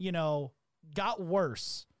or, you know, got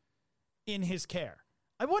worse in his care.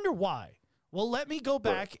 I wonder why. Well, let me go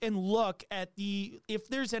back and look at if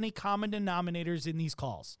there's any common denominators in these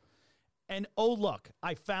calls. And, oh, look,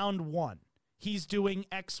 I found one. He's doing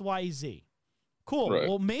XYZ. Cool. Right.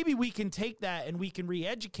 Well, maybe we can take that and we can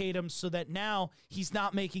re-educate him so that now he's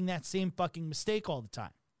not making that same fucking mistake all the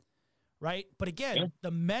time. Right? But again,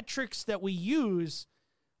 the metrics that we use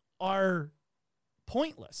are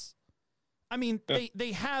pointless. I mean,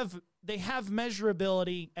 they have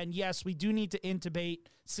measurability, and yes, we do need to intubate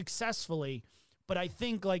successfully, but I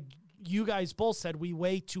think, like you guys both said, we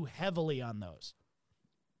weigh too heavily on those.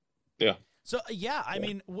 Yeah. So, yeah, I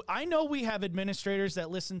mean, I know we have administrators that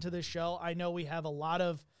listen to this show. I know we have a lot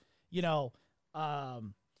of, you know,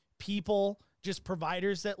 people, just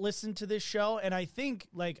providers that listen to this show. And I think,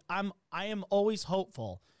 like, I am always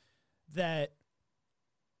hopeful that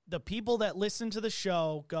the people that listen to the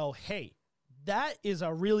show go, hey, that is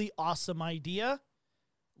a really awesome idea.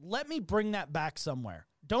 Let me bring that back somewhere.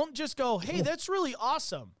 Don't just go, hey, that's really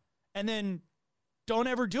awesome, and then don't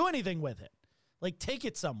ever do anything with it. Like, take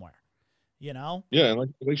it somewhere. you know? Yeah,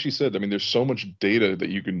 and like she said, I mean, there's so much data that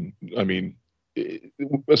you can. I mean,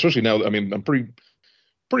 especially now. I mean, I'm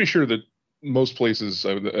pretty sure that most places,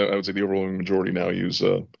 I would say the overwhelming majority now use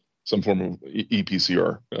some form of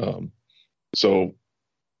EPCR. So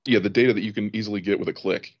yeah, the data that you can easily get with a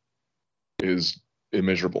click is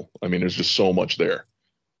immeasurable. I mean, there's just so much there.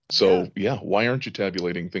 Yeah. So yeah, why aren't you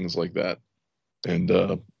tabulating things like that? And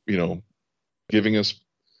you know, giving us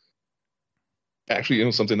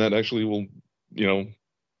actually, something that actually will, you know,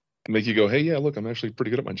 make you go, hey, yeah, look, I'm actually pretty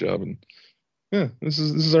good at my job, and yeah, this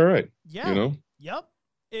is all right. Yeah. You know? Yep.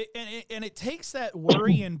 And it takes that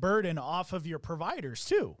worry and burden off of your providers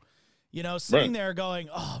too. You know, sitting Right. there going,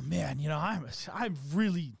 "Oh man, you know, I've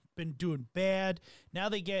really been doing bad." Now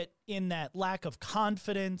they get in that lack of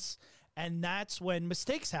confidence, and that's when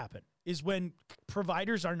mistakes happen. Is when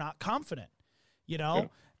providers are not confident. You know,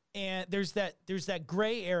 Yeah. and there's that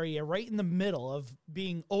gray area right in the middle of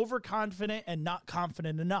being overconfident and not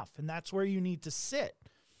confident enough, and that's where you need to sit,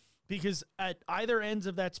 because at either ends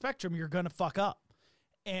of that spectrum, you're going to fuck up.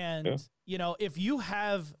 And, Yeah. you know, if you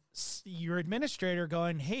have your administrator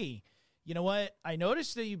going, "Hey, you know what? I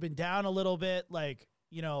noticed that you've been down a little bit. Like,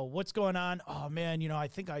 you know, what's going on? Oh, man, you know, I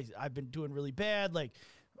think I've been doing really bad. Like,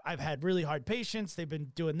 I've had really hard patients. They've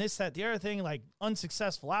been doing this, that, the other thing, like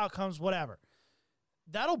unsuccessful outcomes, whatever."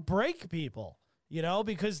 That'll break people, you know,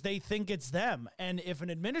 because they think it's them. And if an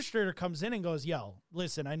administrator comes in and goes, "Yo,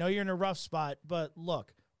 listen, I know you're in a rough spot, but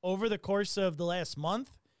look, over the course of the last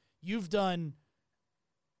month, you've done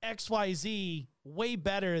XYZ way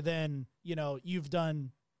better than, you know, you've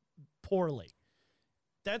done poorly."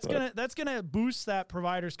 That's Right. gonna boost that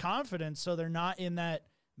provider's confidence, so they're not in that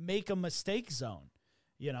make a mistake zone,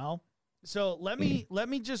 you know. So let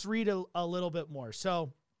me just read a little bit more.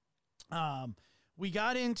 So, we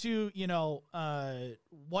got into, you know,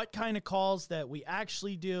 what kind of calls that we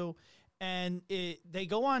actually do, and they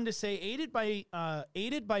go on to say, aided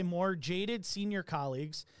by more jaded senior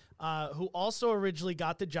colleagues who also originally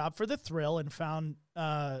got the job for the thrill and found,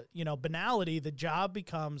 you know, banality, the job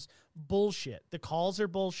becomes bullshit. The calls are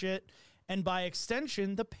bullshit, and by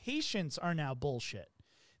extension, the patients are now bullshit.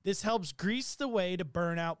 This helps grease the way to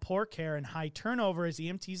burnout, poor care, and high turnover as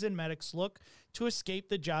EMTs and medics look to escape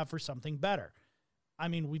the job for something better. I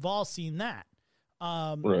mean, we've all seen that.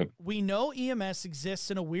 Right. We know EMS exists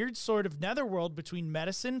in a weird sort of netherworld between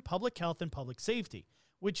medicine, public health, and public safety,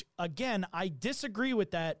 which, again, I disagree with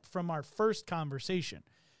that from our first conversation.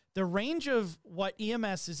 The range of what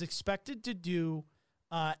EMS is expected to do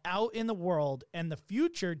out in the world and the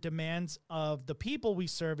future demands of the people we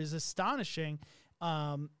serve is astonishing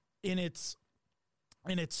in its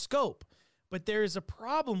scope. But there is a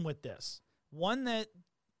problem with this, one that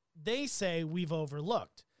they say we've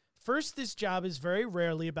overlooked. First, this job is very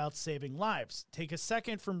rarely about saving lives. Take a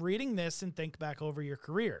second from reading this and think back over your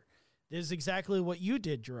career. This is exactly what you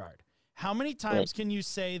did, Gerard. How many times can you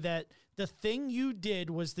say that the thing you did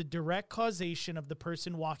was the direct causation of the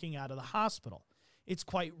person walking out of the hospital? It's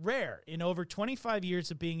quite rare. In over 25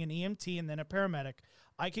 years of being an EMT and then a paramedic,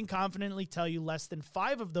 I can confidently tell you less than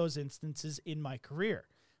 5 of those instances in my career.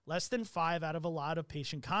 Less than 5 out of a lot of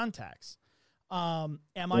patient contacts. Am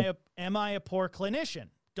I a poor clinician?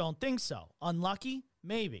 Don't think so. Unlucky?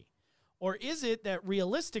 Maybe. Or is it that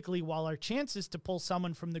realistically, while our chances to pull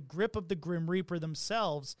someone from the grip of the Grim Reaper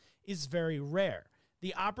themselves is very rare,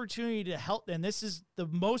 the opportunity to help, and this is the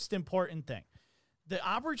most important thing, the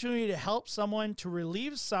opportunity to help someone, to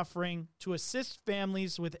relieve suffering, to assist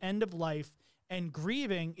families with end of life and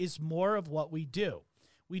grieving is more of what we do.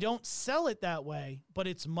 We don't sell it that way, but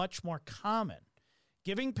it's much more common.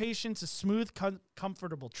 Giving patients a smooth,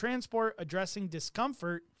 comfortable transport, addressing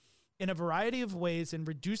discomfort in a variety of ways, and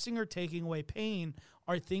reducing or taking away pain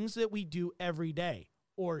are things that we do every day,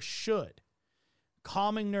 or should.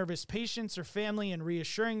 Calming nervous patients or family and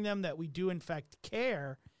reassuring them that we do in fact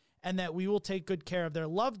care and that we will take good care of their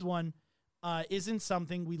loved one isn't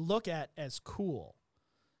something we look at as cool.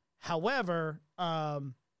 However,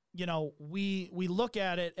 you know, we look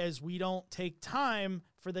at it as we don't take time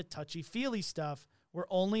for the touchy-feely stuff. We're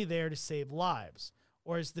only there to save lives.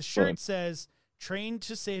 Or as the shirt says, train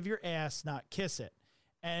to save your ass, not kiss it.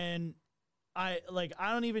 And I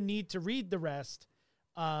don't even need to read the rest,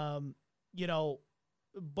 you know,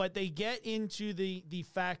 but they get into the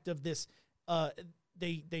fact of this.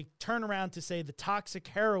 They turn around to say the toxic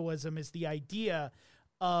heroism is the idea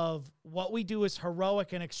of what we do is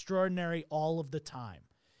heroic and extraordinary all of the time.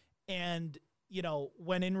 And, you know,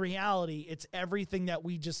 when in reality, it's everything that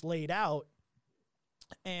we just laid out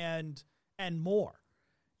and more,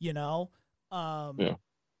 you know,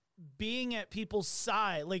 being at people's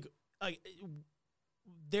side, like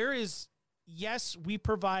there is yes, we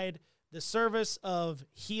provide the service of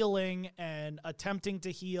healing and attempting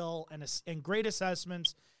to heal and great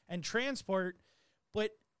assessments and transport,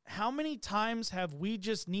 but how many times have we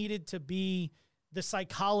just needed to be the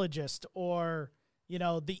psychologist or,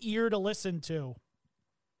 the ear to listen to,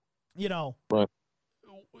 Right.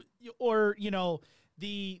 or,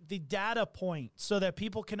 the data point so that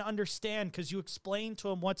people can understand because you explain to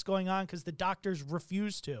them what's going on because the doctors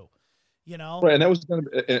refuse to, Right. And that was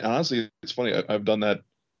and honestly, it's funny. I've done that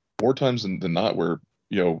more times than not where,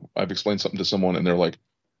 I've explained something to someone and they're like,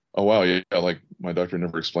 oh, wow, yeah, like my doctor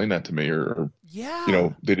never explained that to me, or yeah,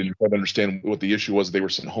 they didn't quite understand what the issue was they were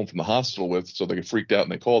sent home from the hospital with, so they get freaked out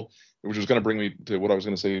and they called, which was going to bring me to what I was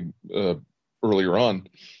going to say earlier on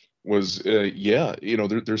was,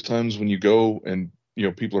 there's times when you go and,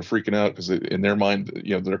 people are freaking out because in their mind,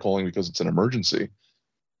 they're calling because it's an emergency.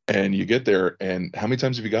 And you get there, and how many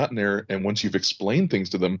times have you gotten there? And once you've explained things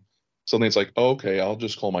to them, suddenly it's like, oh, okay, I'll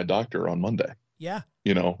just call my doctor on Monday. yeah,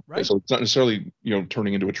 Right. So it's not necessarily,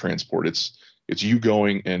 turning into a transport. It's you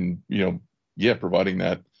going and, providing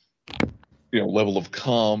that, level of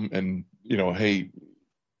calm and, hey,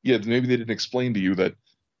 yeah, maybe they didn't explain to you that,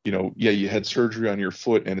 you had surgery on your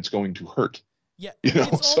foot and it's going to hurt. yeah.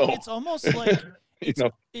 So It's almost like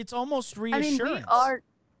it's almost reassurance.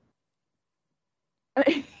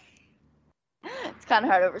 It's kind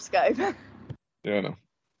of hard over Skype. Yeah, I know.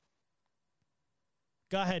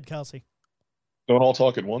 Go ahead, Kelsey. Don't all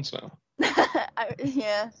talk at once now.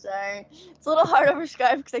 Yeah, sorry. It's a little hard over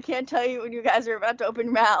Skype because I can't tell you when you guys are about to open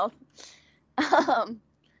your mouth.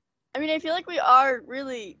 I feel like we are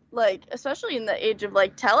really, especially in the age of,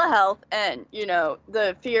 telehealth and,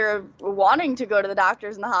 the fear of wanting to go to the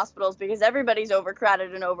doctors and the hospitals because everybody's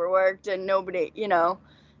overcrowded and overworked and nobody,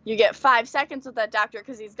 you get 5 seconds with that doctor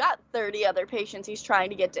because he's got 30 other patients he's trying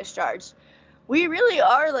to get discharged. We really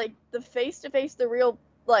are, the face-to-face, the real,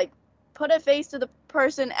 put a face to the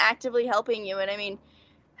person actively helping you. And,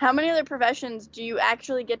 how many other professions do you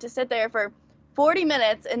actually get to sit there for 40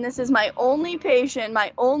 minutes and this is my only patient,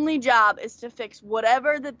 my only job is to fix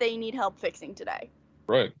whatever that they need help fixing today.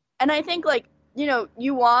 Right. And I think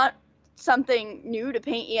you want something new to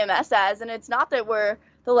paint EMS as, and it's not that we're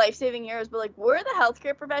the life-saving heroes, but we're the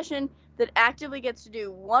healthcare profession that actively gets to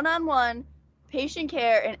do one-on-one patient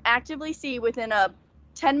care and actively see within a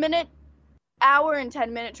 10-minute hour and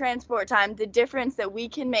 10-minute transport time the difference that we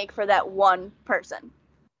can make for that one person.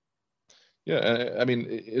 Yeah.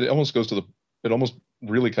 It almost goes to it almost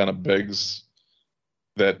really kind of begs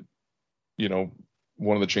that,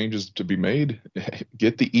 one of the changes to be made,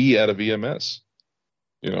 get the E out of EMS,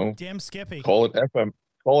 Damn Skippy. Call it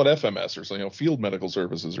FMS or something, field medical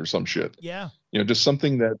services or some shit. Yeah. Just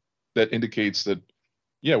something that indicates that,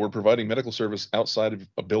 yeah, we're providing medical service outside of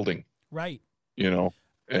a building. Right.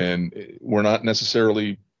 And we're not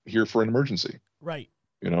necessarily here for an emergency. Right.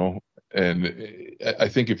 And I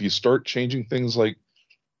think if you start changing things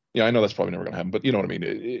I know that's probably never going to happen, but you know what I mean?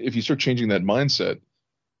 If you start changing that mindset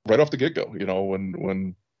right off the get-go,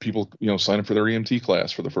 when people, sign up for their EMT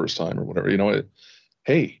class for the first time or whatever,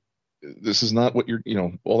 hey, this is not what you're,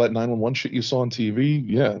 all that 911 shit you saw on TV.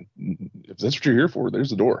 Yeah. If that's what you're here for, there's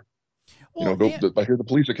the door. Well, I hear the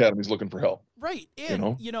police academy's looking for help. Right.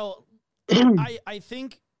 And, I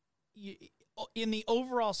think in the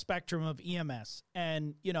overall spectrum of EMS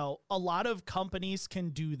and, a lot of companies can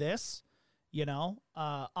do this,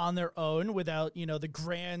 on their own without, the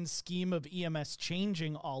grand scheme of EMS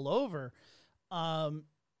changing all over.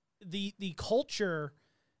 The culture,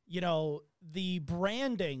 the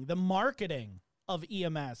branding, the marketing of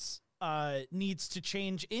EMS needs to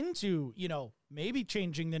change into, maybe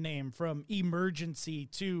changing the name from emergency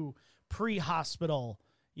to pre-hospital.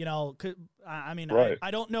 Right.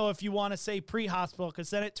 I don't know if you want to say pre-hospital because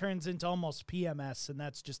then it turns into almost PMS, and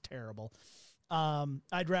that's just terrible.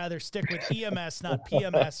 I'd rather stick with EMS, not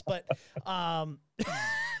PMS, but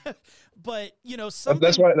something.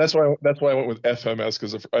 That's why I went with FMS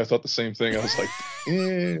because I thought the same thing. I was like, a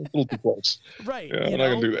little too close. Right. Yeah, I'm not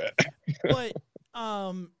gonna do that. But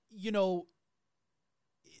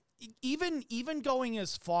even going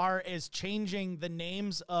as far as changing the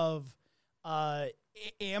names of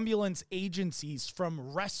ambulance agencies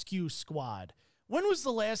from rescue squad. When was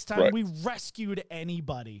the last time we rescued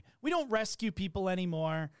anybody? We don't rescue people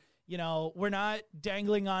anymore. We're not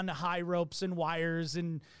dangling on high ropes and wires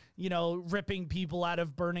and, ripping people out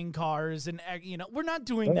of burning cars. And, we're not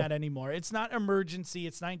doing that anymore. It's not emergency.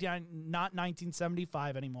 It's not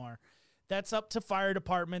 1975 anymore. That's up to fire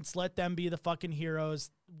departments. Let them be the fucking heroes.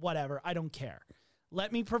 Whatever. I don't care.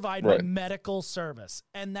 Let me provide my medical service.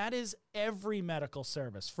 And that is every medical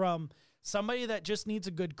service from somebody that just needs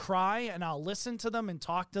a good cry, and I'll listen to them and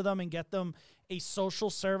talk to them and get them a social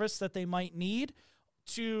service that they might need,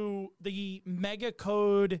 to the mega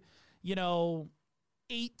code,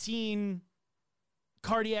 18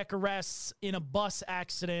 cardiac arrests in a bus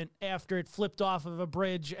accident after it flipped off of a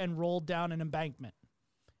bridge and rolled down an embankment.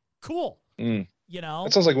 Cool. That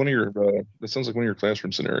sounds like one of your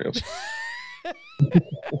classroom scenarios.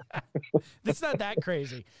 It's not that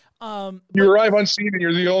crazy. You arrive on scene and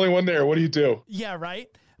you're the only one there. What do you do? Yeah, right.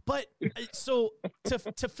 But so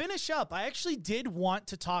to finish up, I actually did want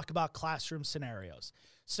to talk about classroom scenarios.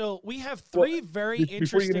 So we have three very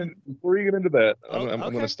interesting. Before you get into that, I'm okay.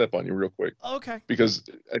 going to step on you real quick. Okay. Because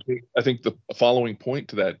I think the following point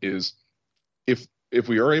to that is, if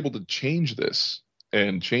we are able to change this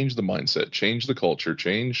and change the mindset, change the culture,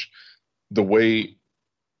 change the way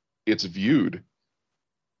it's viewed,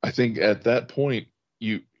 I think at that point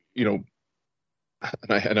you know,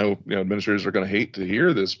 and I know administrators are going to hate to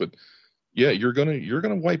hear this, but yeah, you're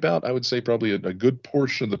gonna wipe out, I would say, probably a good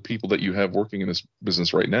portion of the people that you have working in this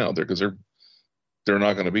business right now, because they're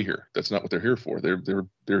not going to be here. That's not what they're here for. They're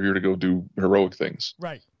here to go do heroic things,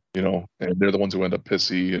 right? And they're the ones who end up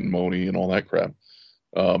pissy and moany and all that crap.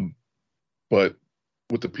 But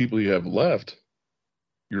with the people you have left,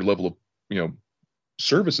 your level of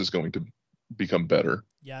service is going to become better.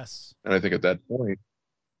 Yes. And I think at that point,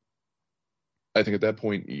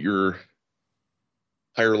 your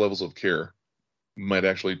higher levels of care might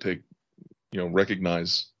actually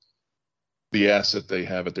recognize the asset they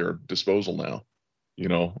have at their disposal now,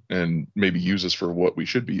 and maybe use us for what we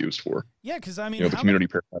should be used for. Yeah, because I mean, the community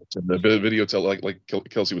paramedics and the video tell, like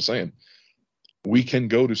Kelsey was saying, we can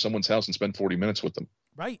go to someone's house and spend 40 minutes with them.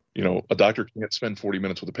 Right. A doctor can't spend 40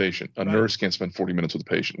 minutes with a patient. A nurse can't spend 40 minutes with a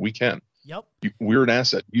patient. We can. Yep. We're an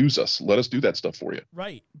asset. Use us. Let us do that stuff for you.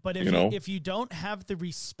 Right. But if you don't have the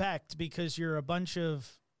respect because you're a bunch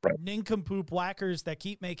of nincompoop whackers that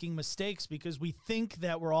keep making mistakes because we think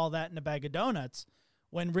that we're all that in a bag of donuts,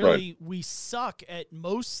 when really we suck at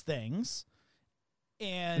most things.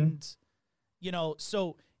 And,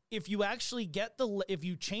 so if you actually if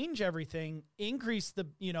you change everything, increase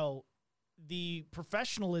the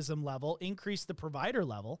professionalism level, increase the provider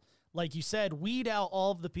level, like you said, weed out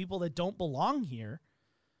all of the people that don't belong here,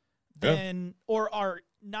 then, or are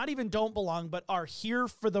not even don't belong, but are here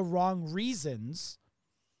for the wrong reasons.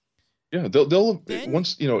 Yeah. They'll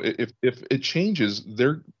once, if it changes,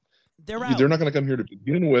 they're out. They're not going to come here to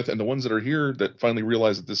begin with. And the ones that are here that finally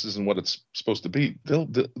realize that this isn't what it's supposed to be, they'll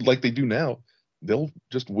like they do now, they'll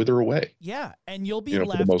just wither away. Yeah, and you'll be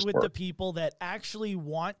left with the people that actually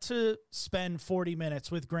want to spend 40 minutes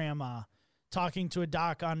with grandma talking to a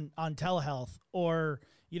doc on telehealth, or,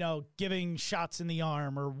 giving shots in the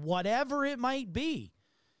arm, or whatever it might be.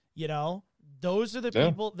 Those are the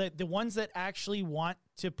people, the ones that actually want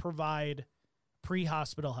to provide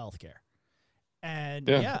pre-hospital health care. And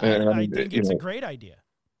I think it's a great idea.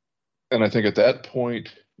 And I think at that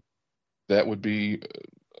point, that would be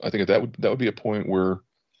a point where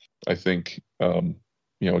I think,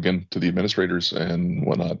 again, to the administrators and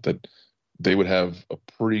whatnot, that they would have a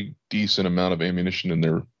pretty decent amount of ammunition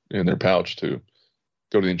in their pouch to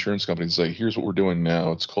go to the insurance company and say, here's what we're doing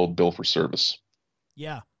now. It's called bill for service.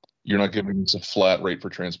 Yeah. You're not giving us a flat rate for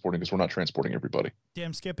transporting, because we're not transporting everybody.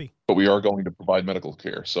 Damn Skippy. But we are going to provide medical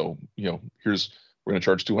care. So, we're going to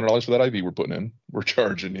charge $200 for that IV we're putting in. We're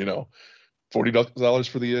charging, $40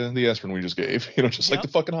 for the aspirin we just gave, just like the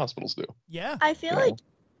fucking hospitals do. Yeah. I feel like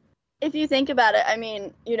if you think about it, I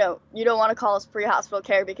mean, you don't want to call us pre-hospital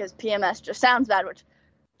care because PMS just sounds bad, which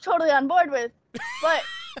I'm totally on board with. But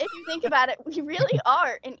if you think about it, we really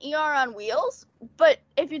are an ER on wheels. But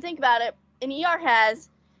if you think about it, an ER has,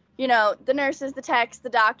 the nurses, the techs, the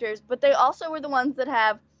doctors, but they also were the ones that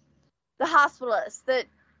have the hospitalists that,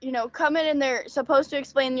 come in and they're supposed to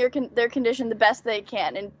explain their condition the best they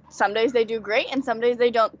can. And some days they do great and some days they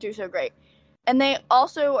don't do so great. And they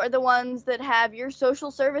also are the ones that have your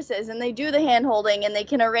social services, and they do the hand holding, and they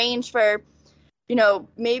can arrange for,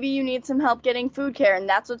 maybe you need some help getting food care, and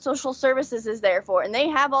that's what social services is there for. And they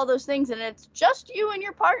have all those things, and it's just you and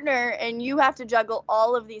your partner, and you have to juggle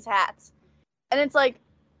all of these hats. And it's like,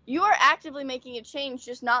 you are actively making a change,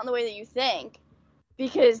 just not in the way that you think,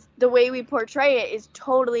 because the way we portray it is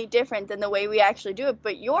totally different than the way we actually do it.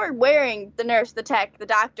 But you're wearing the nurse, the tech, the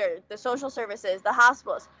doctor, the social services, the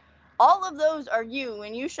hospitalist. All of those are you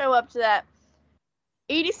when you show up to that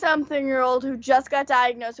 80-something-year-old who just got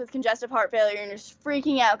diagnosed with congestive heart failure and is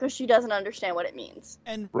freaking out because she doesn't understand what it means.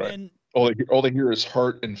 And all they hear is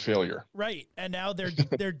heart and failure. Right, and now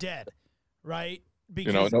they're dead. Right.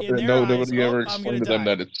 because no, in their no, eyes, nobody ever I'm gonna explained to them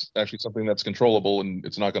die. that it's actually something that's controllable and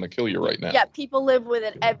it's not going to kill you right now. Yeah, people live with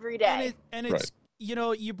it every day. And Right. it's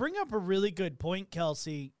you bring up a really good point,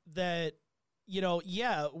 Kelsey, that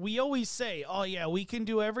yeah, we always say, oh yeah, we can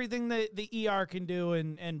do everything that the ER can do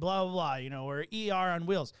and blah blah blah, or ER on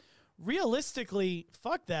wheels. Realistically,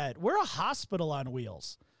 fuck that. We're a hospital on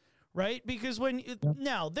wheels, right? Because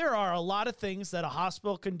now there are a lot of things that a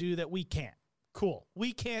hospital can do that we can't. Cool.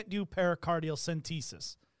 We can't do pericardial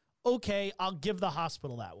centesis. Okay, I'll give the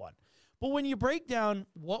hospital that one. But when you break down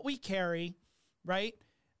what we carry, right?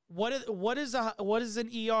 What is an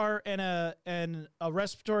ER and a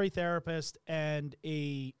respiratory therapist and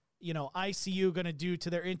a ICU going to do to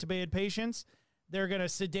their intubated patients? They're going to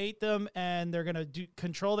sedate them and they're going to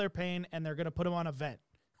control their pain and they're going to put them on a vent.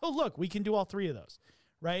 Oh, look, we can do all three of those,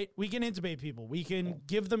 right? We can intubate people. We can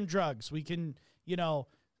give them drugs. We can,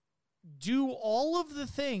 do all of the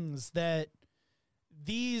things that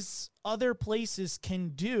these other places can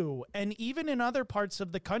do. And even in other parts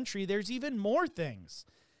of the country, there's even more things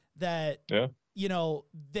that,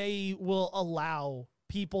 they will allow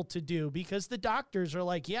people to do because the doctors are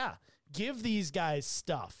like, yeah, give these guys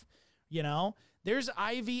stuff, There's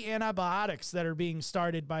IV antibiotics that are being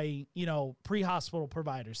started by, pre-hospital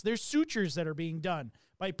providers. There's sutures that are being done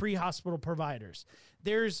by pre-hospital providers.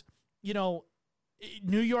 There's,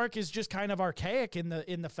 New York is just kind of archaic in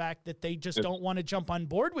the fact that they just don't want to jump on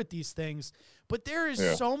board with these things. But there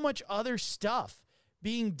is so much other stuff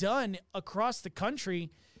being done across the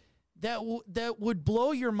country that would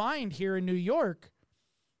blow your mind here in New York.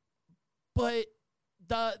 But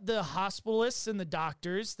the hospitalists and the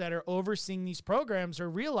doctors that are overseeing these programs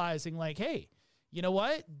are realizing like, hey, you know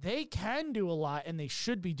what? They can do a lot and they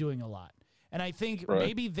should be doing a lot. And I think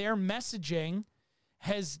maybe their messaging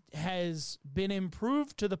has been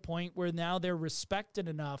improved to the point where now they're respected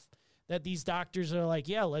enough that these doctors are like,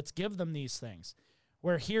 yeah, let's give them these things.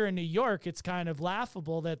 Where here in New York, it's kind of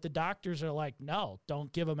laughable that the doctors are like, no,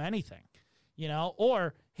 don't give them anything,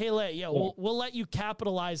 or, hey, we'll let you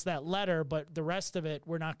capitalize that letter, but the rest of it,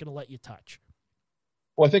 we're not going to let you touch.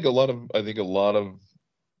 Well, I think a lot of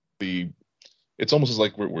it's almost as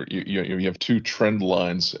like you have two trend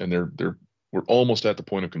lines and we're almost at the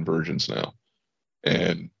point of convergence now.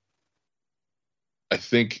 And I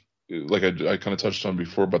think, like I kind of touched on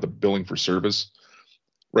before about the billing for service,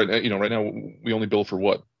 right now we only bill for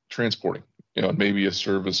what? Transporting, maybe a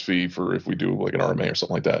service fee for if we do like an RMA or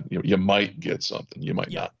something like that. You might get something, you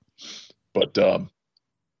might not. But, I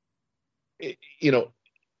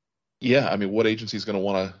mean, what agency is going to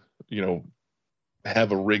want to,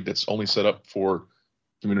 have a rig that's only set up for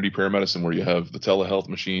community paramedicine where you have the telehealth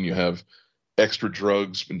machine, you have extra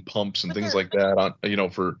drugs and pumps and things like that on,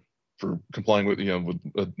 for complying with,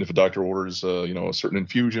 if a doctor orders, a certain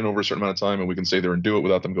infusion over a certain amount of time and we can stay there and do it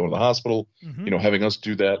without them going to the hospital, having us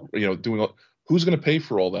do that, who's going to pay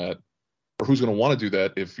for all that or who's going to want to do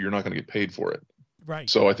that if you're not going to get paid for it? Right.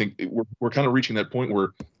 So I think we're kind of reaching that point where,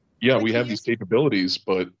 we have these capabilities,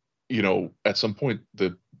 but, at some point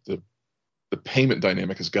the payment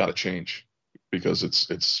dynamic has got to change because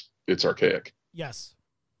it's archaic. Yes.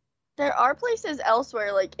 There are places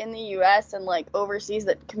elsewhere, like in the U.S. and like overseas,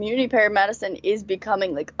 that community paramedicine is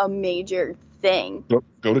becoming like a major thing.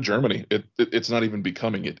 Go to Germany. It's not even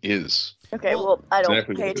becoming. It is. Okay, well, I don't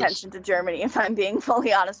exactly pay attention to Germany, if I'm being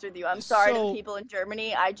fully honest with you. I'm sorry to the people in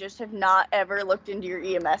Germany. I just have not ever looked into your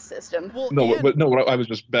EMS system. Well, what I was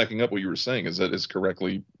just backing up what you were saying is that is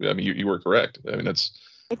correctly. I mean, you were correct. I mean, that's.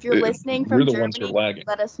 If you're listening from Germany,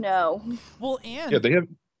 let us know. Well, and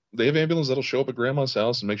they have ambulances that'll show up at grandma's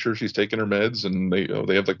house and make sure she's taking her meds, and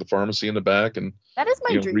they have like the pharmacy in the back, and that is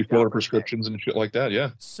my dream refill job her prescriptions and shit like that.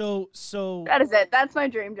 Yeah. So that is it. That's my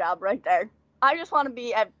dream job right there. I just want to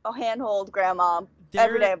be a handhold grandma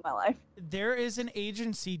every day of my life. There is an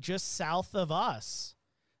agency just south of us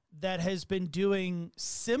that has been doing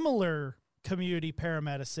similar community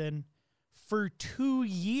paramedicine for 2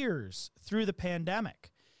 years through the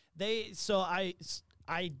pandemic.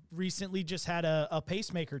 I recently just had a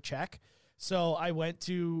pacemaker check. So I went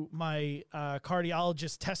to my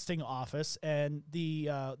cardiologist testing office, and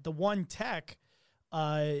the one tech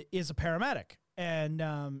is a paramedic.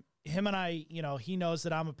 And him and I, he knows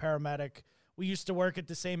that I'm a paramedic. We used to work at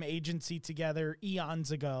the same agency together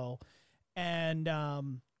eons ago. And,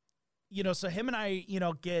 so him and I,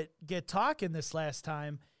 get talking this last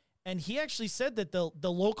time. And he actually said that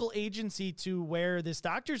the local agency to where this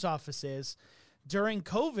doctor's office is, during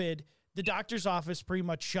COVID, the doctor's office pretty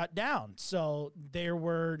much shut down. So there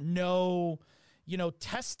were no,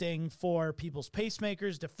 testing for people's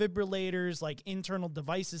pacemakers, defibrillators, like internal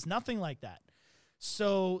devices, nothing like that.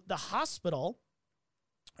 So the hospital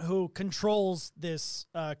who controls this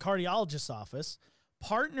cardiologist's office,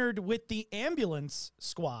 partnered with the ambulance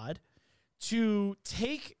squad to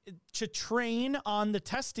train on the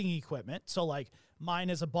testing equipment. So like mine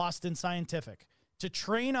is a Boston Scientific, to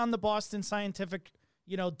train on the Boston Scientific,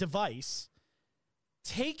 device,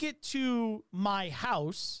 take it to my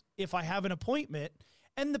house if I have an appointment,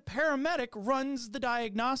 and the paramedic runs the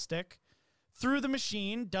diagnostic through the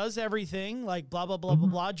machine, does everything like blah, blah, blah, blah,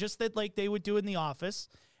 blah, just that like they would do in the office.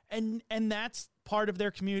 And that's part of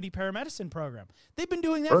their community paramedicine program. They've been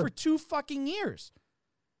doing that for 2 fucking years.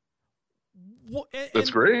 That's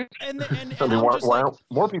great. And I mean, why aren't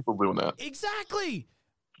more people doing that? Exactly.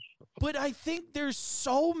 But I think there's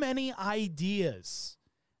so many ideas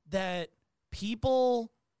that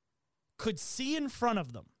people could see in front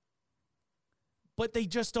of them, but they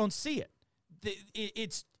just don't see it.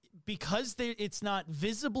 It's because it's not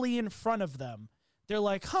visibly in front of them. They're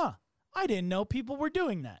like, I didn't know people were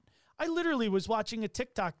doing that. I literally was watching a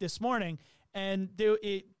TikTok this morning, and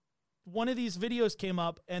one of these videos came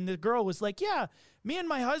up, and the girl was like, yeah, me and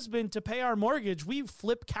my husband, to pay our mortgage, we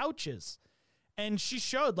flip couches. And she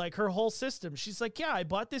showed like her whole system. She's like, yeah, I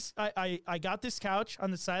bought this. I got this couch on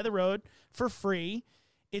the side of the road for free.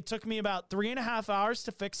 It took me about 3.5 hours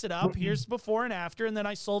to fix it up. Here's before and after. And then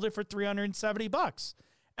I sold it for $370.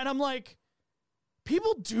 And I'm like,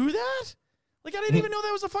 people do that? Like, I didn't even know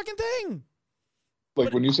that was a fucking thing.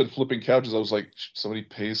 Like, when you said flipping couches, I was like, somebody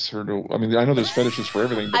pays her to... I mean, I know there's fetishes for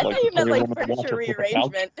everything, but I like... thought you meant, like, furniture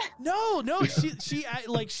rearrangement. No,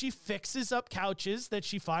 she fixes up couches that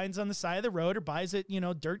she finds on the side of the road or buys it,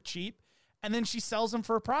 dirt cheap, and then she sells them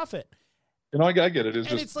for a profit. I get it. It's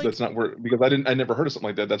just, like, that's not where... Because I never heard of something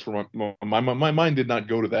like that. That's where my mind did not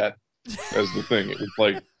go to that as the thing. It was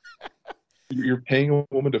like... You're paying a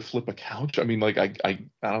woman to flip a couch? I mean, like, I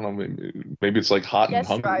don't know, maybe it's like hot and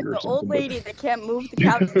hungry or something. The old lady that can't move the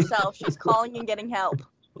couch herself, she's calling and getting help.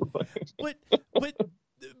 But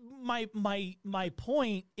my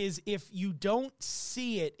point is, if you don't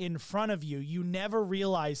see it in front of you, you never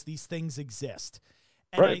realize these things exist.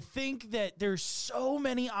 And right. I think that there's so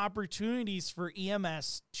many opportunities for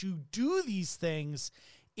EMS to do these things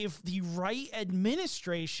if the right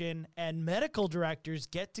administration and medical directors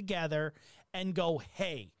get together and go,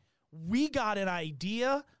 hey, we got an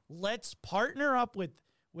idea. Let's partner up with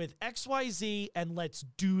XYZ and let's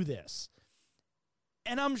do this.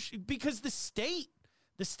 And because the state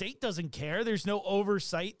doesn't care. There's no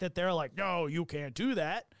oversight that they're like, no, you can't do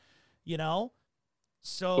that.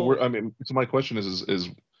 So my question is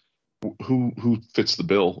who fits the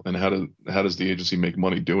bill, and how does the agency make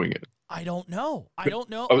money doing it? I don't know. I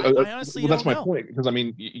honestly don't know. That's my point, because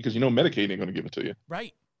Medicaid ain't going to give it to you.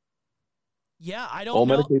 Right. Yeah, I don't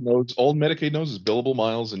know. All Medicaid knows is billable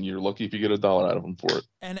miles, and you're lucky if you get $1 out of them for it.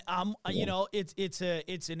 And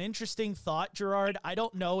it's an interesting thought, Gerard. I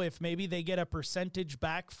don't know if maybe they get a percentage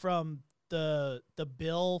back from the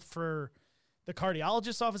bill for the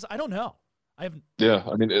cardiologist's office. I don't know. Yeah,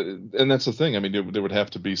 I mean, and that's the thing. I mean, there would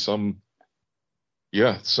have to be some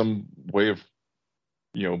way of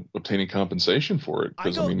obtaining compensation for it,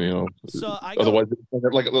 because otherwise,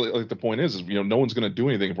 like the point is no one's going to do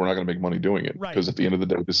anything if we're not going to make money doing it. Right. Because at the end of the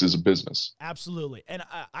day, this is a business. Absolutely. And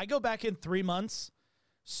I go back in 3 months,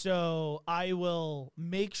 so I will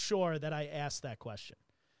make sure that I ask that question.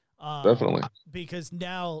 Definitely. Because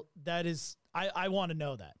now that is, I want to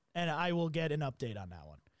know that, and I will get an update on that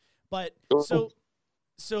one. But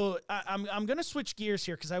so I'm going to switch gears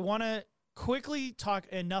here, because I want to quickly talk,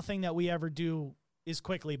 and nothing that we ever do is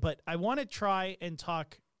quickly, but I want to try and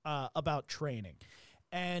talk about training.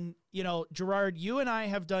 And, Gerard, you and I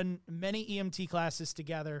have done many EMT classes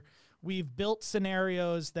together. We've built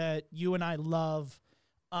scenarios that you and I love.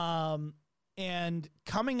 And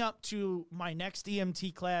coming up to my next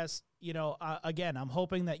EMT class, again, I'm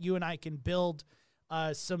hoping that you and I can build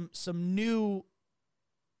some new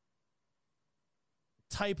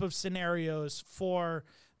type of scenarios for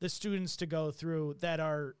the students to go through that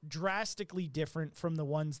are drastically different from the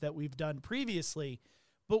ones that we've done previously.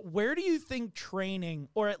 But where do you think training,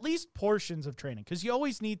 or at least portions of training, because you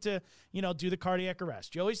always need to, do the cardiac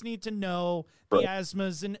arrest. You always need to know the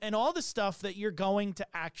asthmas and all the stuff that you're going to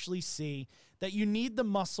actually see, that you need the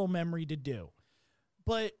muscle memory to do.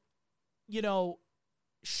 But,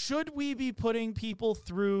 should we be putting people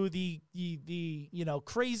through the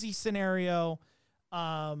crazy scenario,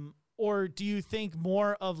 or do you think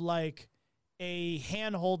more of like a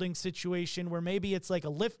hand-holding situation where maybe it's like a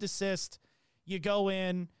lift assist, you go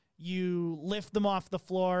in, you lift them off the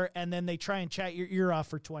floor, and then they try and chat your ear off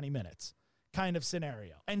for 20 minutes kind of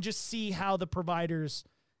scenario, and just see how the providers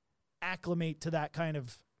acclimate to that kind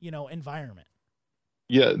of, environment?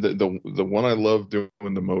 Yeah, the one I love doing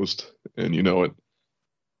the most, and you know it.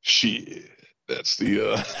 Shit, that's the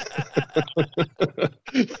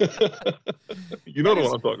you know That the one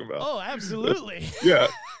is, I'm talking about. oh, absolutely. Yeah,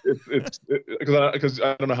 it's because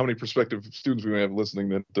I don't know how many prospective students we may have listening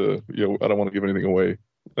that I don't want to give anything away,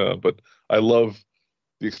 but I love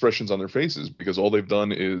the expressions on their faces because all they've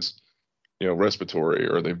done is respiratory,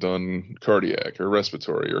 or they've done cardiac or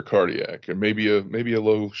respiratory or cardiac, or maybe a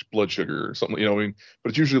low blood sugar or something, I mean, but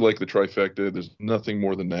it's usually like the trifecta. There's nothing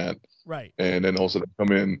more than that. Right. And then also they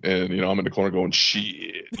come in and, I'm in the corner going,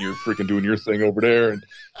 shit, you're freaking doing your thing over there.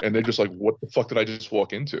 And they're just like, what the fuck did I just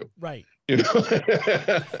walk into? Right. You know?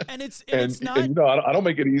 And it's and not, I don't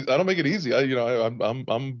make it easy. I don't make it easy.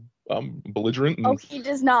 I'm belligerent. And, Oh, he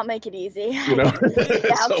does not make it easy. you know,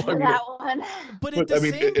 Vouch for that one. but at the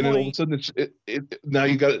same and then all of a point, sudden now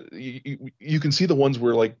you can see the ones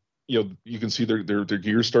where, like, you can see their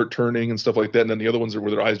gears start turning and stuff like that, and then the other ones are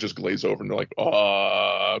where their eyes just glaze over and they're like,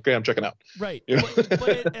 oh, okay, I'm checking out. Right. You know?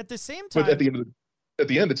 But at the same time, but at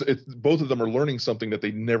the end, it's both of them are learning something that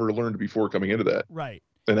they never learned before coming into that. right.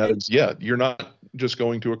 And that is, you're not just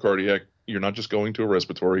going to a cardiac, you're not just going to a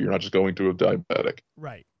respiratory, you're not just going to a diabetic.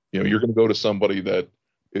 Right. You're going to go to somebody that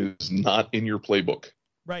is not in your playbook.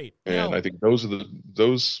 Right. And No. I think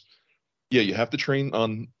you have to train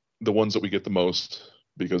on the ones that we get the most,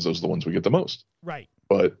 because those are the ones we get the most. Right.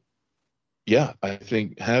 But yeah, I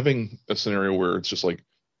think having a scenario where it's just like,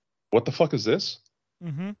 what the fuck is this?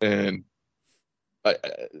 Mm-hmm. And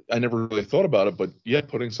I never really thought about it, but yeah,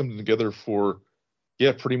 putting something together for,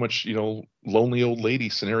 pretty much, lonely old lady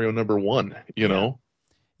scenario number one, Yeah.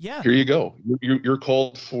 here you go. You're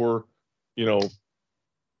called for,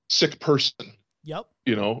 sick person, Yep.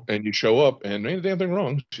 and you show up and ain't a damn thing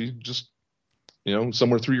wrong. She just,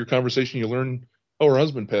 somewhere through your conversation, you learn, oh, her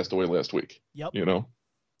husband passed away last week. Yep.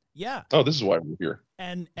 Yeah. Oh, this is why we're here.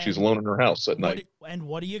 And She's alone in her house at night. And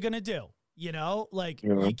what are you gonna do? Like,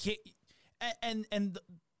 you can't. And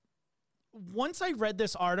once I read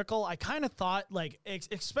this article, I kind of thought, like,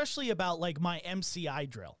 especially about like my MCI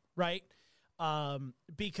drill, right?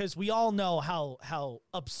 Because we all know how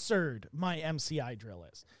absurd my MCI drill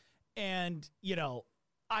is, and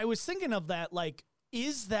I was thinking of that, like,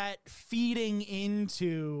 is that feeding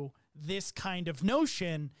into this kind of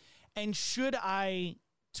notion, and should I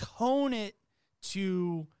tone it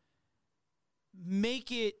to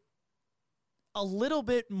make it a little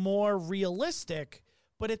bit more realistic?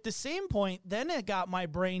 But at the same point, then it got my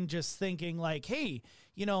brain just thinking, like, hey,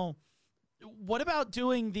 what about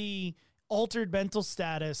doing the altered mental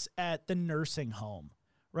status at the nursing home,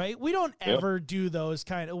 right? We don't ever do those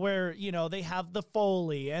kind of where, they have the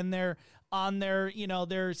Foley and they're on their,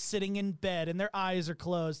 they're sitting in bed and their eyes are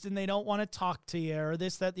closed and they don't want to talk to you, or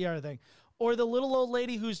this, that, the other thing. Or the little old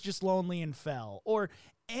lady who's just lonely and fell, or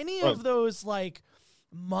any of those, like,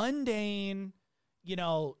 mundane,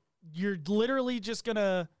 you're literally just going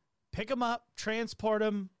to pick them up, transport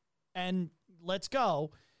them, and let's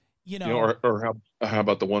go, Or how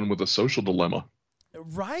about the one with the social dilemma?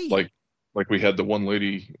 Right. Like we had the one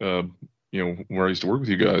lady, where I used to work with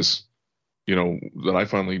you guys, that I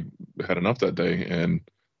finally had enough that day. And,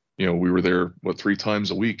 we were there, 3 times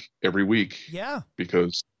a week, every week. Yeah.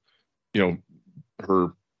 Because,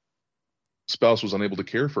 her spouse was unable to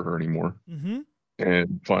care for her anymore. Mm-hmm.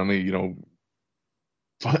 And finally,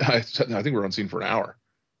 I think we were on scene for an hour,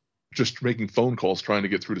 just making phone calls, trying to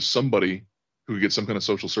get through to somebody who could get some kind of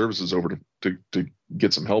social services over to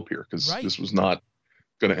get some help here, because this was not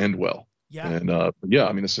going to end well. Yeah. And I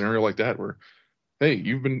mean, a scenario like that where, hey,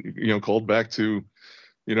 you've been called back to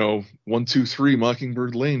 123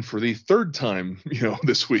 Mockingbird Lane for the 3rd time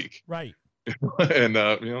this week. Right. And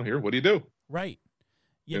here, what do you do? Right.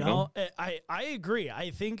 I agree. I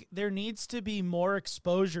think there needs to be more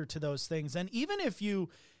exposure to those things. And even if you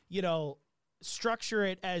structure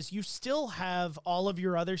it as you still have all of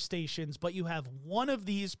your other stations, but you have one of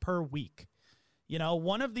these per week,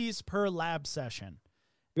 one of these per lab session.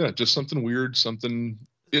 Yeah. Just something weird, something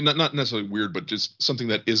not necessarily weird, but just something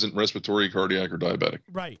that isn't respiratory, cardiac, or diabetic.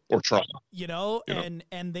 Right. Or trauma.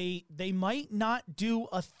 And they might not do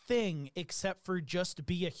a thing except for just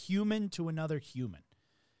be a human to another human.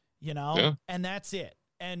 And that's it.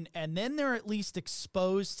 And then they're at least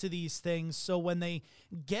exposed to these things. So when they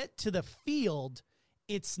get to the field,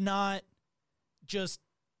 it's not just,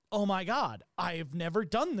 oh my God, I've never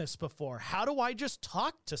done this before. How do I just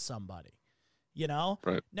talk to somebody?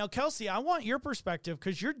 Right. Now, Kelsey, I want your perspective,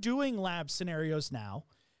 because you're doing lab scenarios now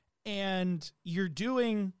and you're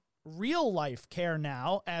doing real life care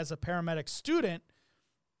now as a paramedic student.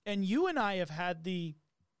 And you and I have had the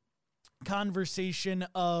conversation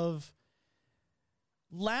of,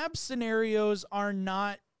 lab scenarios are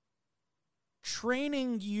not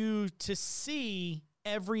training you to see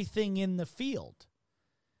everything in the field.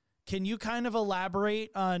 Can you kind of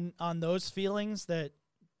elaborate on those feelings that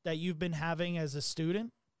you've been having as a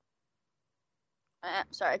student?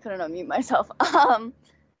 Sorry, I couldn't unmute myself.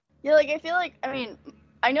 Yeah, like, I feel like, I mean,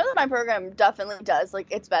 I know that my program definitely does,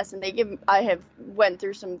 like, its best, and I have went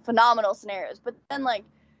through some phenomenal scenarios, but then, like,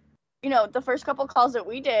 you know, the first couple calls that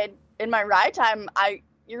we did in my ride time,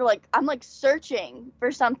 I'm, like, searching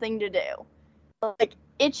for something to do. Like,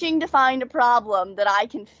 itching to find a problem that I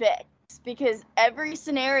can fix, because every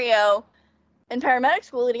scenario in paramedic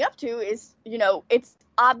school leading up to is, you know, it's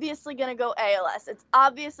obviously going to go ALS. It's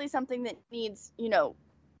obviously something that needs, you know,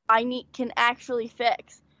 can actually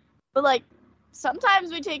fix. But, like,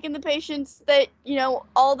 sometimes we take in the patients that, you know,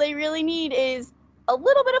 all they really need is a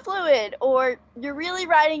little bit of fluid, or you're really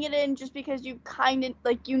writing it in just because you kind of,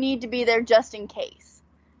 like, you need to be there just in case.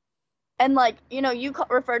 And, like, you know, you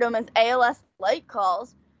refer to them as ALS light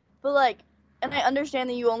calls, but, like, and I understand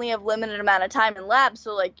that you only have limited amount of time in lab,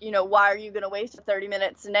 so, like, you know, why are you going to waste a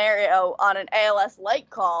 30-minute scenario on an ALS light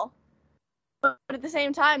call? But at the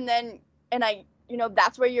same time, then, you know,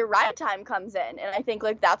 that's where your ride time comes in. And I think,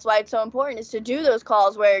 like, that's why it's so important is to do those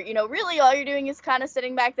calls where, you know, really all you're doing is kind of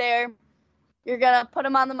sitting back there. You're going to put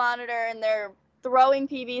them on the monitor and they're throwing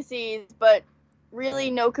PVCs, but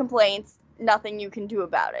really no complaints, nothing you can do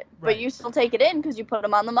about it. Right. But you still take it in because you put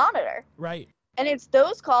them on the monitor. Right. And it's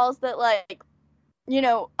those calls that, like, you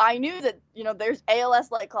know, I knew that, you know, there's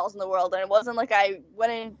ALS light calls in the world, and it wasn't like I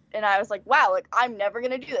went in and I was like, wow, like, I'm never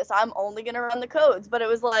going to do this. I'm only going to run the codes. But it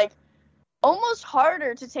was, like, almost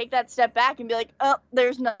harder to take that step back and be like, oh,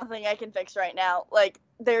 there's nothing I can fix right now. Like,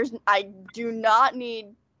 I do not need,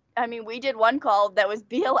 I mean, we did one call that was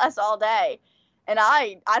BLS all day, and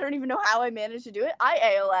I don't even know how I managed to do it.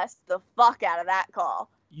 I ALS the fuck out of that call.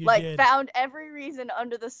 You like, did. Found every reason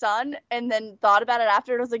under the sun, and then thought about it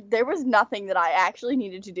after, and I was like, there was nothing that I actually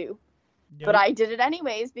needed to do. Nope. But I did it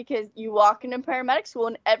anyways, because you walk into paramedic school,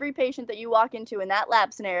 and every patient that you walk into in that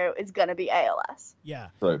lab scenario is going to be ALS. Yeah.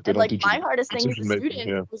 Right. And, like, my hardest thing as a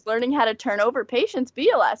student was learning how to turn over patients'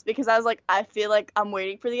 BLS, because I was like, I feel like I'm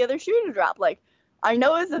waiting for the other shoe to drop. Like, I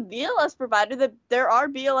know as a BLS provider that there are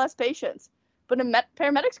BLS patients, but in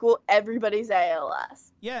paramedic school, everybody's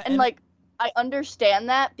ALS. Yeah. And, like, I understand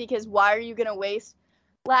that, because why are you going to waste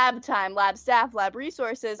lab time, lab staff, lab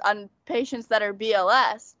resources on patients that are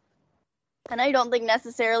BLS? And I don't think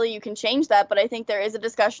necessarily you can change that, but I think there is a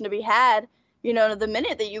discussion to be had, you know, the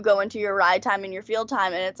minute that you go into your ride time and your field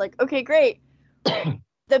time, and it's like, okay, great.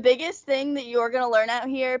 The biggest thing that you're going to learn out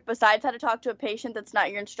here, besides how to talk to a patient that's not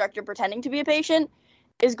your instructor pretending to be a patient,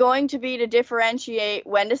 is going to be to differentiate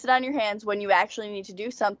when to sit on your hands when you actually need to do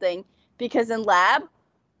something. Because in lab,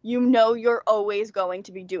 you know you're always going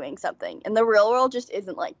to be doing something. And the real world just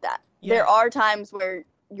isn't like that. Yeah. There are times where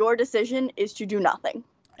your decision is to do nothing.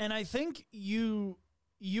 And I think you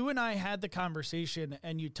and I had the conversation,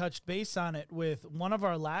 and you touched base on it with one of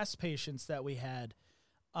our last patients that we had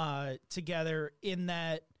together, in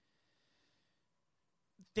that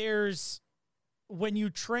when you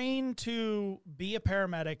train to be a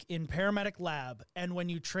paramedic in paramedic lab, and when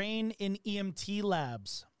you train in EMT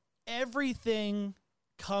labs, everything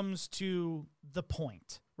comes to the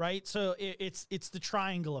point, right? So it's the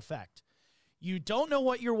triangle effect. You don't know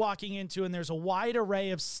what you're walking into, and there's a wide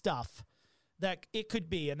array of stuff that it could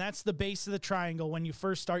be, and that's the base of the triangle when you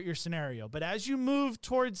first start your scenario. But as you move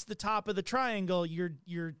towards the top of the triangle,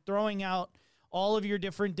 you're throwing out all of your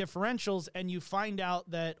different differentials, and you find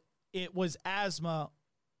out that it was asthma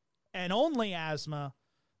and only asthma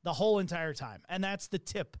the whole entire time, and that's the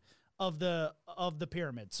tip of the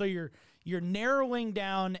pyramid. So you're narrowing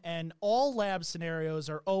down, and all lab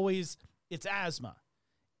scenarios are always, it's asthma,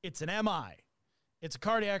 it's an MI, it's a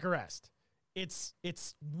cardiac arrest, it's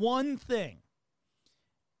one thing.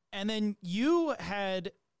 And then you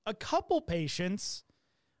had a couple patients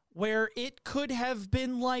where it could have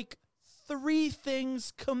been like 3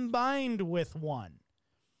 things combined with one.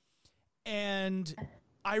 And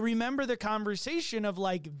I remember the conversation of,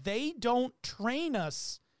 like, they don't train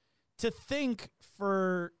us to think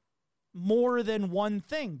for more than one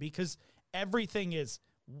thing, because everything is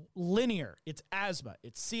linear. It's asthma,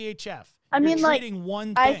 it's CHF. I mean, You're like, treating one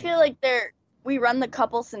thing. I feel like we run the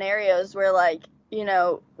couple scenarios where, like, you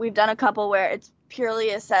know, we've done a couple where it's purely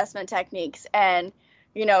assessment techniques, and,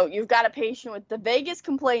 you know, you've got a patient with the vaguest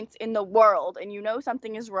complaints in the world, and you know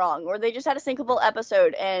something is wrong, or they just had a syncopal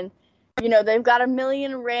episode, and, you know, they've got a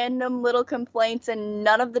million random little complaints, and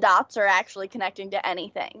none of the dots are actually connecting to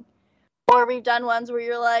anything. Or we've done ones where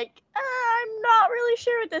you're like, I'm not really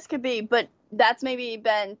sure what this could be, but that's maybe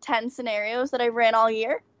been 10 scenarios that I've ran all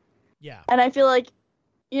year. Yeah. And I feel like,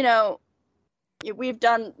 you know, we've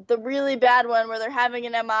done the really bad one where they're having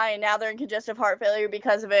an MI and now they're in congestive heart failure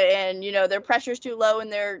because of it, and you know their pressure's too low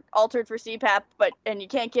and they're altered for CPAP, and you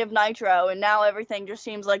can't give nitro, and now everything just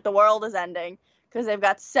seems like the world is ending because they've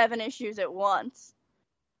got 7 issues at once.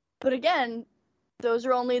 But again, those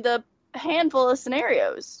are only the handful of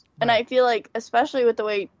scenarios. Right. And I feel like, especially with the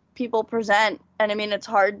way people present, and I mean it's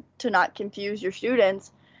hard to not confuse your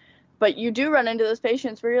students, but you do run into those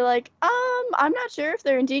patients where you're like, I'm not sure if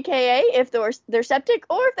they're in DKA, if they're septic,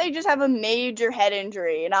 or if they just have a major head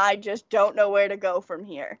injury, and I just don't know where to go from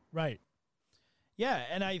here. Right. Yeah,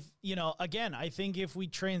 and again, I think if we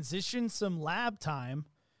transition some lab time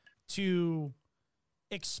to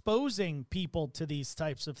exposing people to these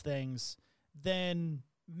types of things, then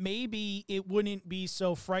maybe it wouldn't be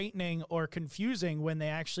so frightening or confusing when they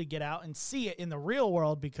actually get out and see it in the real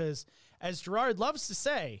world, because as Gerard loves to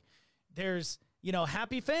say, there's,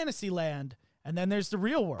 happy fantasy land, and then there's the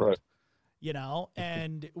real world, right.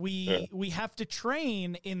 And we have to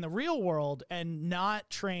train in the real world and not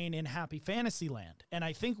train in happy fantasy land. And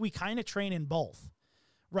I think we kind of train in both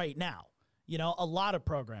right now. A lot of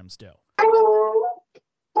programs do.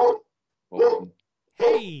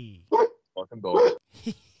 Hey. Fucking dog.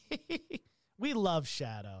 We love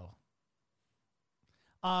Shadow.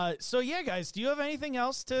 So yeah, guys, do you have anything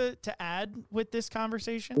else to add with this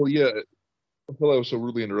conversation? Well, yeah. Until I was so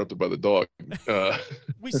rudely interrupted by the dog.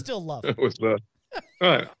 We still love it. All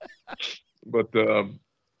right. But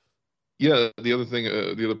yeah, the other thing,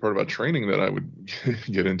 the other part about training that I would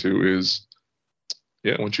get into is,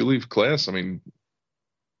 yeah, once you leave class, I mean,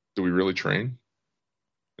 do we really train?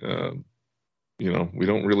 We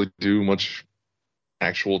don't really do much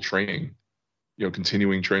actual training.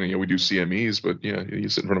 Continuing training. We do CMEs, but yeah, you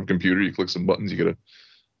sit in front of a computer, you click some buttons, you get a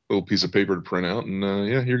little piece of paper to print out, and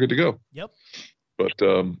you're good to go. Yep. But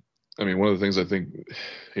I mean, one of the things I think,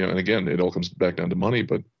 and again, it all comes back down to money,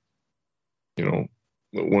 but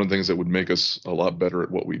one of the things that would make us a lot better at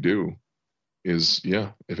what we do is,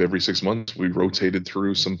 if every 6 months we rotated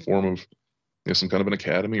through some form of, some kind of an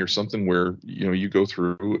academy or something where, you go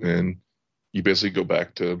through and you basically go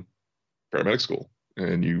back to paramedic school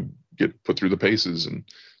and you get put through the paces and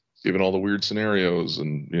given all the weird scenarios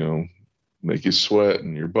and, make you sweat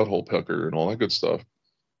and your butthole pucker and all that good stuff,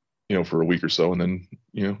 for a week or so. And then,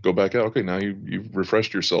 go back out. Okay. Now you've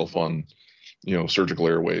refreshed yourself on, surgical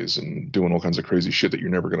airways and doing all kinds of crazy shit that you're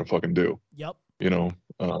never going to fucking do. Yep.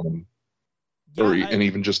 And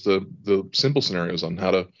even just the simple scenarios on how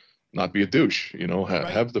to not be a douche,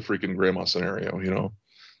 have the freaking grandma scenario,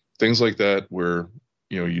 things like that where,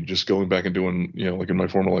 you just going back and doing, like in my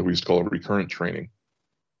former life, we used to call it recurrent training.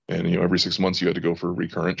 And, every 6 months you had to go for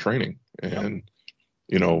recurrent training. And,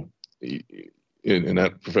 in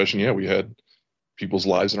that profession, we had people's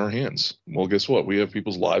lives in our hands. Well, guess what? We have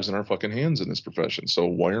people's lives in our fucking hands in this profession. So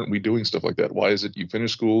why aren't we doing stuff like that? Why is it you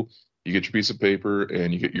finish school, you get your piece of paper,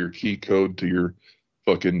 and you get your key code to your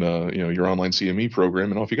fucking, your online CME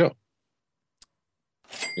program, and off you go?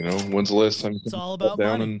 When's the last time it's all about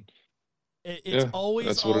money? It's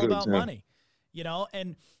always all about money,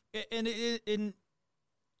 and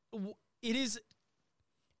it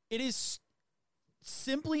is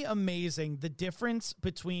simply amazing the difference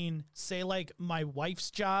between, say, like my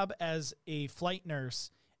wife's job as a flight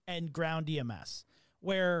nurse and ground EMS,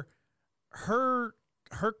 where her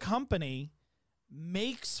company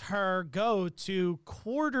makes her go to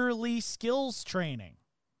quarterly skills training.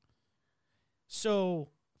 So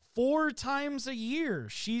 4 times a year,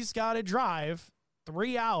 she's got to drive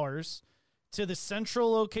 3 hours to the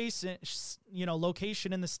central location,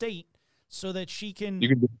 location in the state, so that she can. You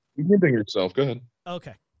can think yourself. Go ahead.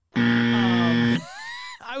 Okay.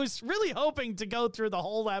 I was really hoping to go through the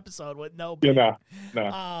whole episode with no.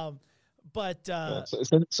 No. But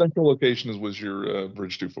central location was your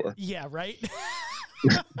bridge too far. Yeah. Right.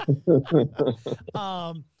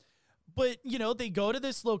 But, they go to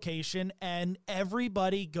this location and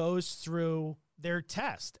everybody goes through their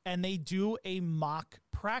test and they do a mock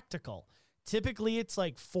practical. Typically, it's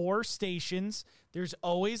like 4 stations. There's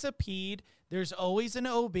always a ped, there's always an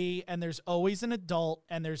OB, and there's always an adult,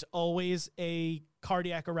 and there's always a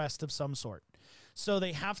cardiac arrest of some sort. So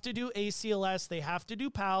they have to do ACLS, they have to do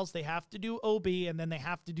PALS, they have to do OB, and then they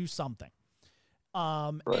have to do something.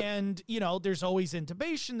 Right. And, there's always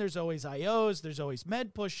intubation, there's always IOs, there's always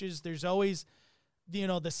med pushes, there's always,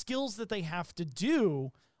 the skills that they have to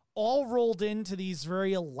do all rolled into these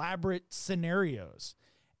very elaborate scenarios.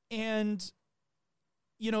 And,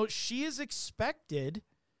 she is expected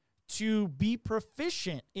to be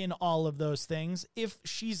proficient in all of those things. If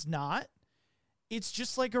she's not, it's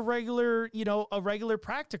just like a regular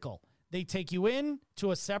practical. They take you in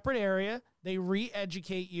to a separate area. They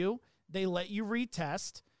re-educate you. They let you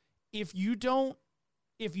retest. If you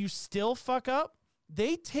still fuck up,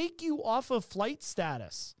 they take you off of flight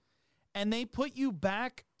status and they put you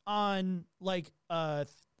back on like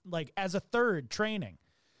as a third training.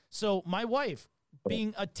 So my wife,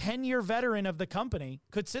 being a 10-year veteran of the company,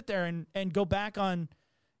 could sit there and go back on,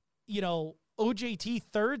 OJT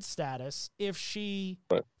third status if she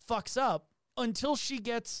fucks up until she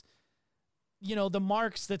gets, the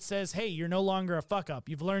marks that says, hey, you're no longer a fuck up.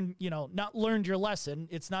 You've learned, not learned your lesson.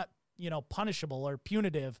 It's not, punishable or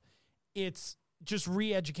punitive. It's just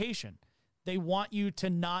re-education. They want you to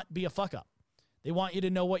not be a fuck up. They want you to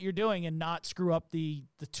know what you're doing and not screw up the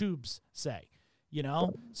tubes, say,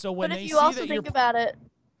 So when they see that, but if you also think about it,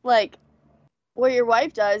 like what your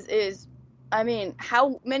wife does is, I mean,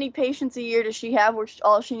 how many patients a year does she have where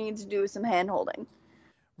all she needs to do is some hand holding?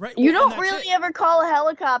 Right. You don't really ever call a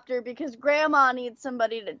helicopter because grandma needs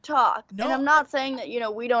somebody to talk. No. And I'm not saying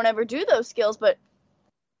that, we don't ever do those skills, but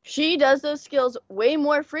she does those skills way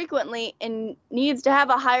more frequently and needs to have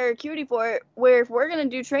a higher acuity for it, where if we're going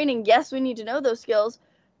to do training, yes, we need to know those skills,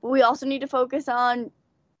 but we also need to focus on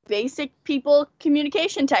basic people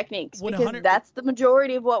communication techniques because that's the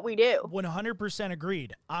majority of what we do. 100%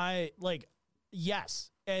 agreed. Yes.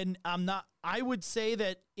 And I would say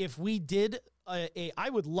that if we did I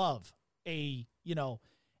would love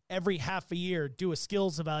every half a year, do a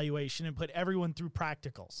skills evaluation and put everyone through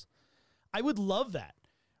practicals. I would love that.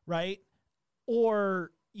 Right.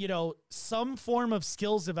 Or, some form of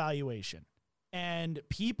skills evaluation and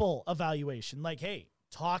people evaluation. Like, hey,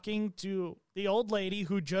 talking to the old lady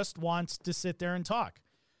who just wants to sit there and talk.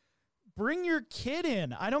 Bring your kid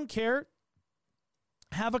in. I don't care.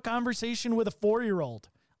 Have a conversation with a 4-year-old.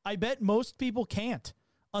 I bet most people can't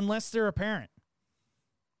unless they're a parent.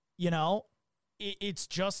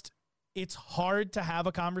 It's hard to have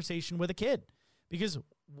a conversation with a kid because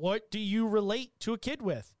what do you relate to a kid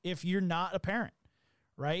with if you're not a parent,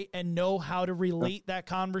 right? And know how to relate that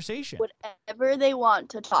conversation. Whatever they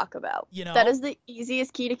want to talk about. That is the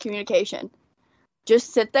easiest key to communication.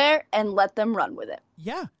 Just sit there and let them run with it.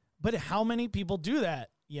 Yeah. But how many people do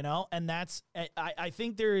that, And that's, I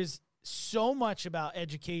think there is so much about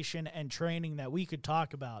education and training that we could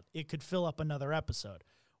talk about. It could fill up another episode.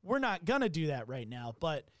 We're not going to do that right now,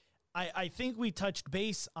 but I think we touched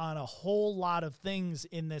base on a whole lot of things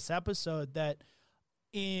in this episode that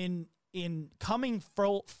in coming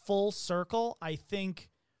full circle, I think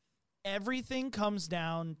everything comes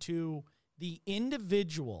down to the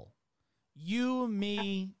individual, you,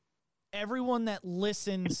 me, everyone that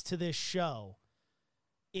listens to this show.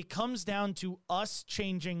 It comes down to us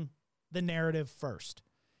changing the narrative first.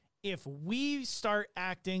 If we start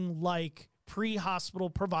acting like pre-hospital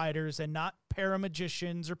providers and not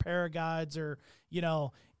paramagicians or paragods or,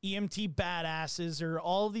 EMT badasses or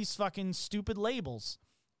all these fucking stupid labels,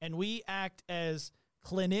 and we act as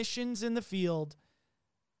clinicians in the field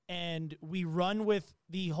and we run with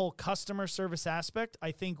the whole customer service aspect,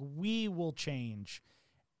 I think we will change.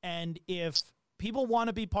 And if people want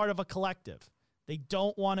to be part of a collective, they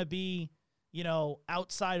don't want to be,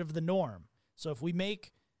 outside of the norm. So if we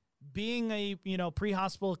make being a,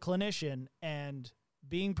 pre-hospital clinician and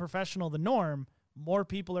being professional the norm, more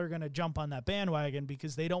people are going to jump on that bandwagon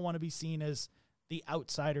because they don't want to be seen as the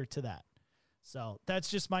outsider to that. So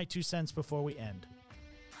that's just my 2 cents before we end.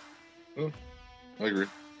 Oh, I agree.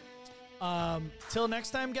 Till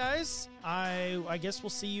next time, guys, I guess we'll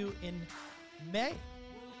see you in May.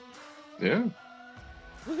 Yeah.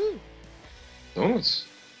 Woohoo. Donuts.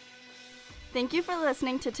 Thank you for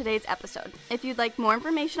listening to today's episode. If you'd like more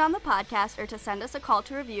information on the podcast or to send us a call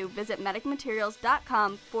to review, visit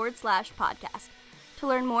medicmaterials.com/podcast. To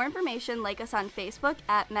learn more information, like us on Facebook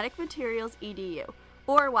at Medic Materials EDU,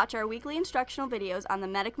 or watch our weekly instructional videos on the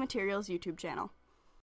Medic Materials YouTube channel.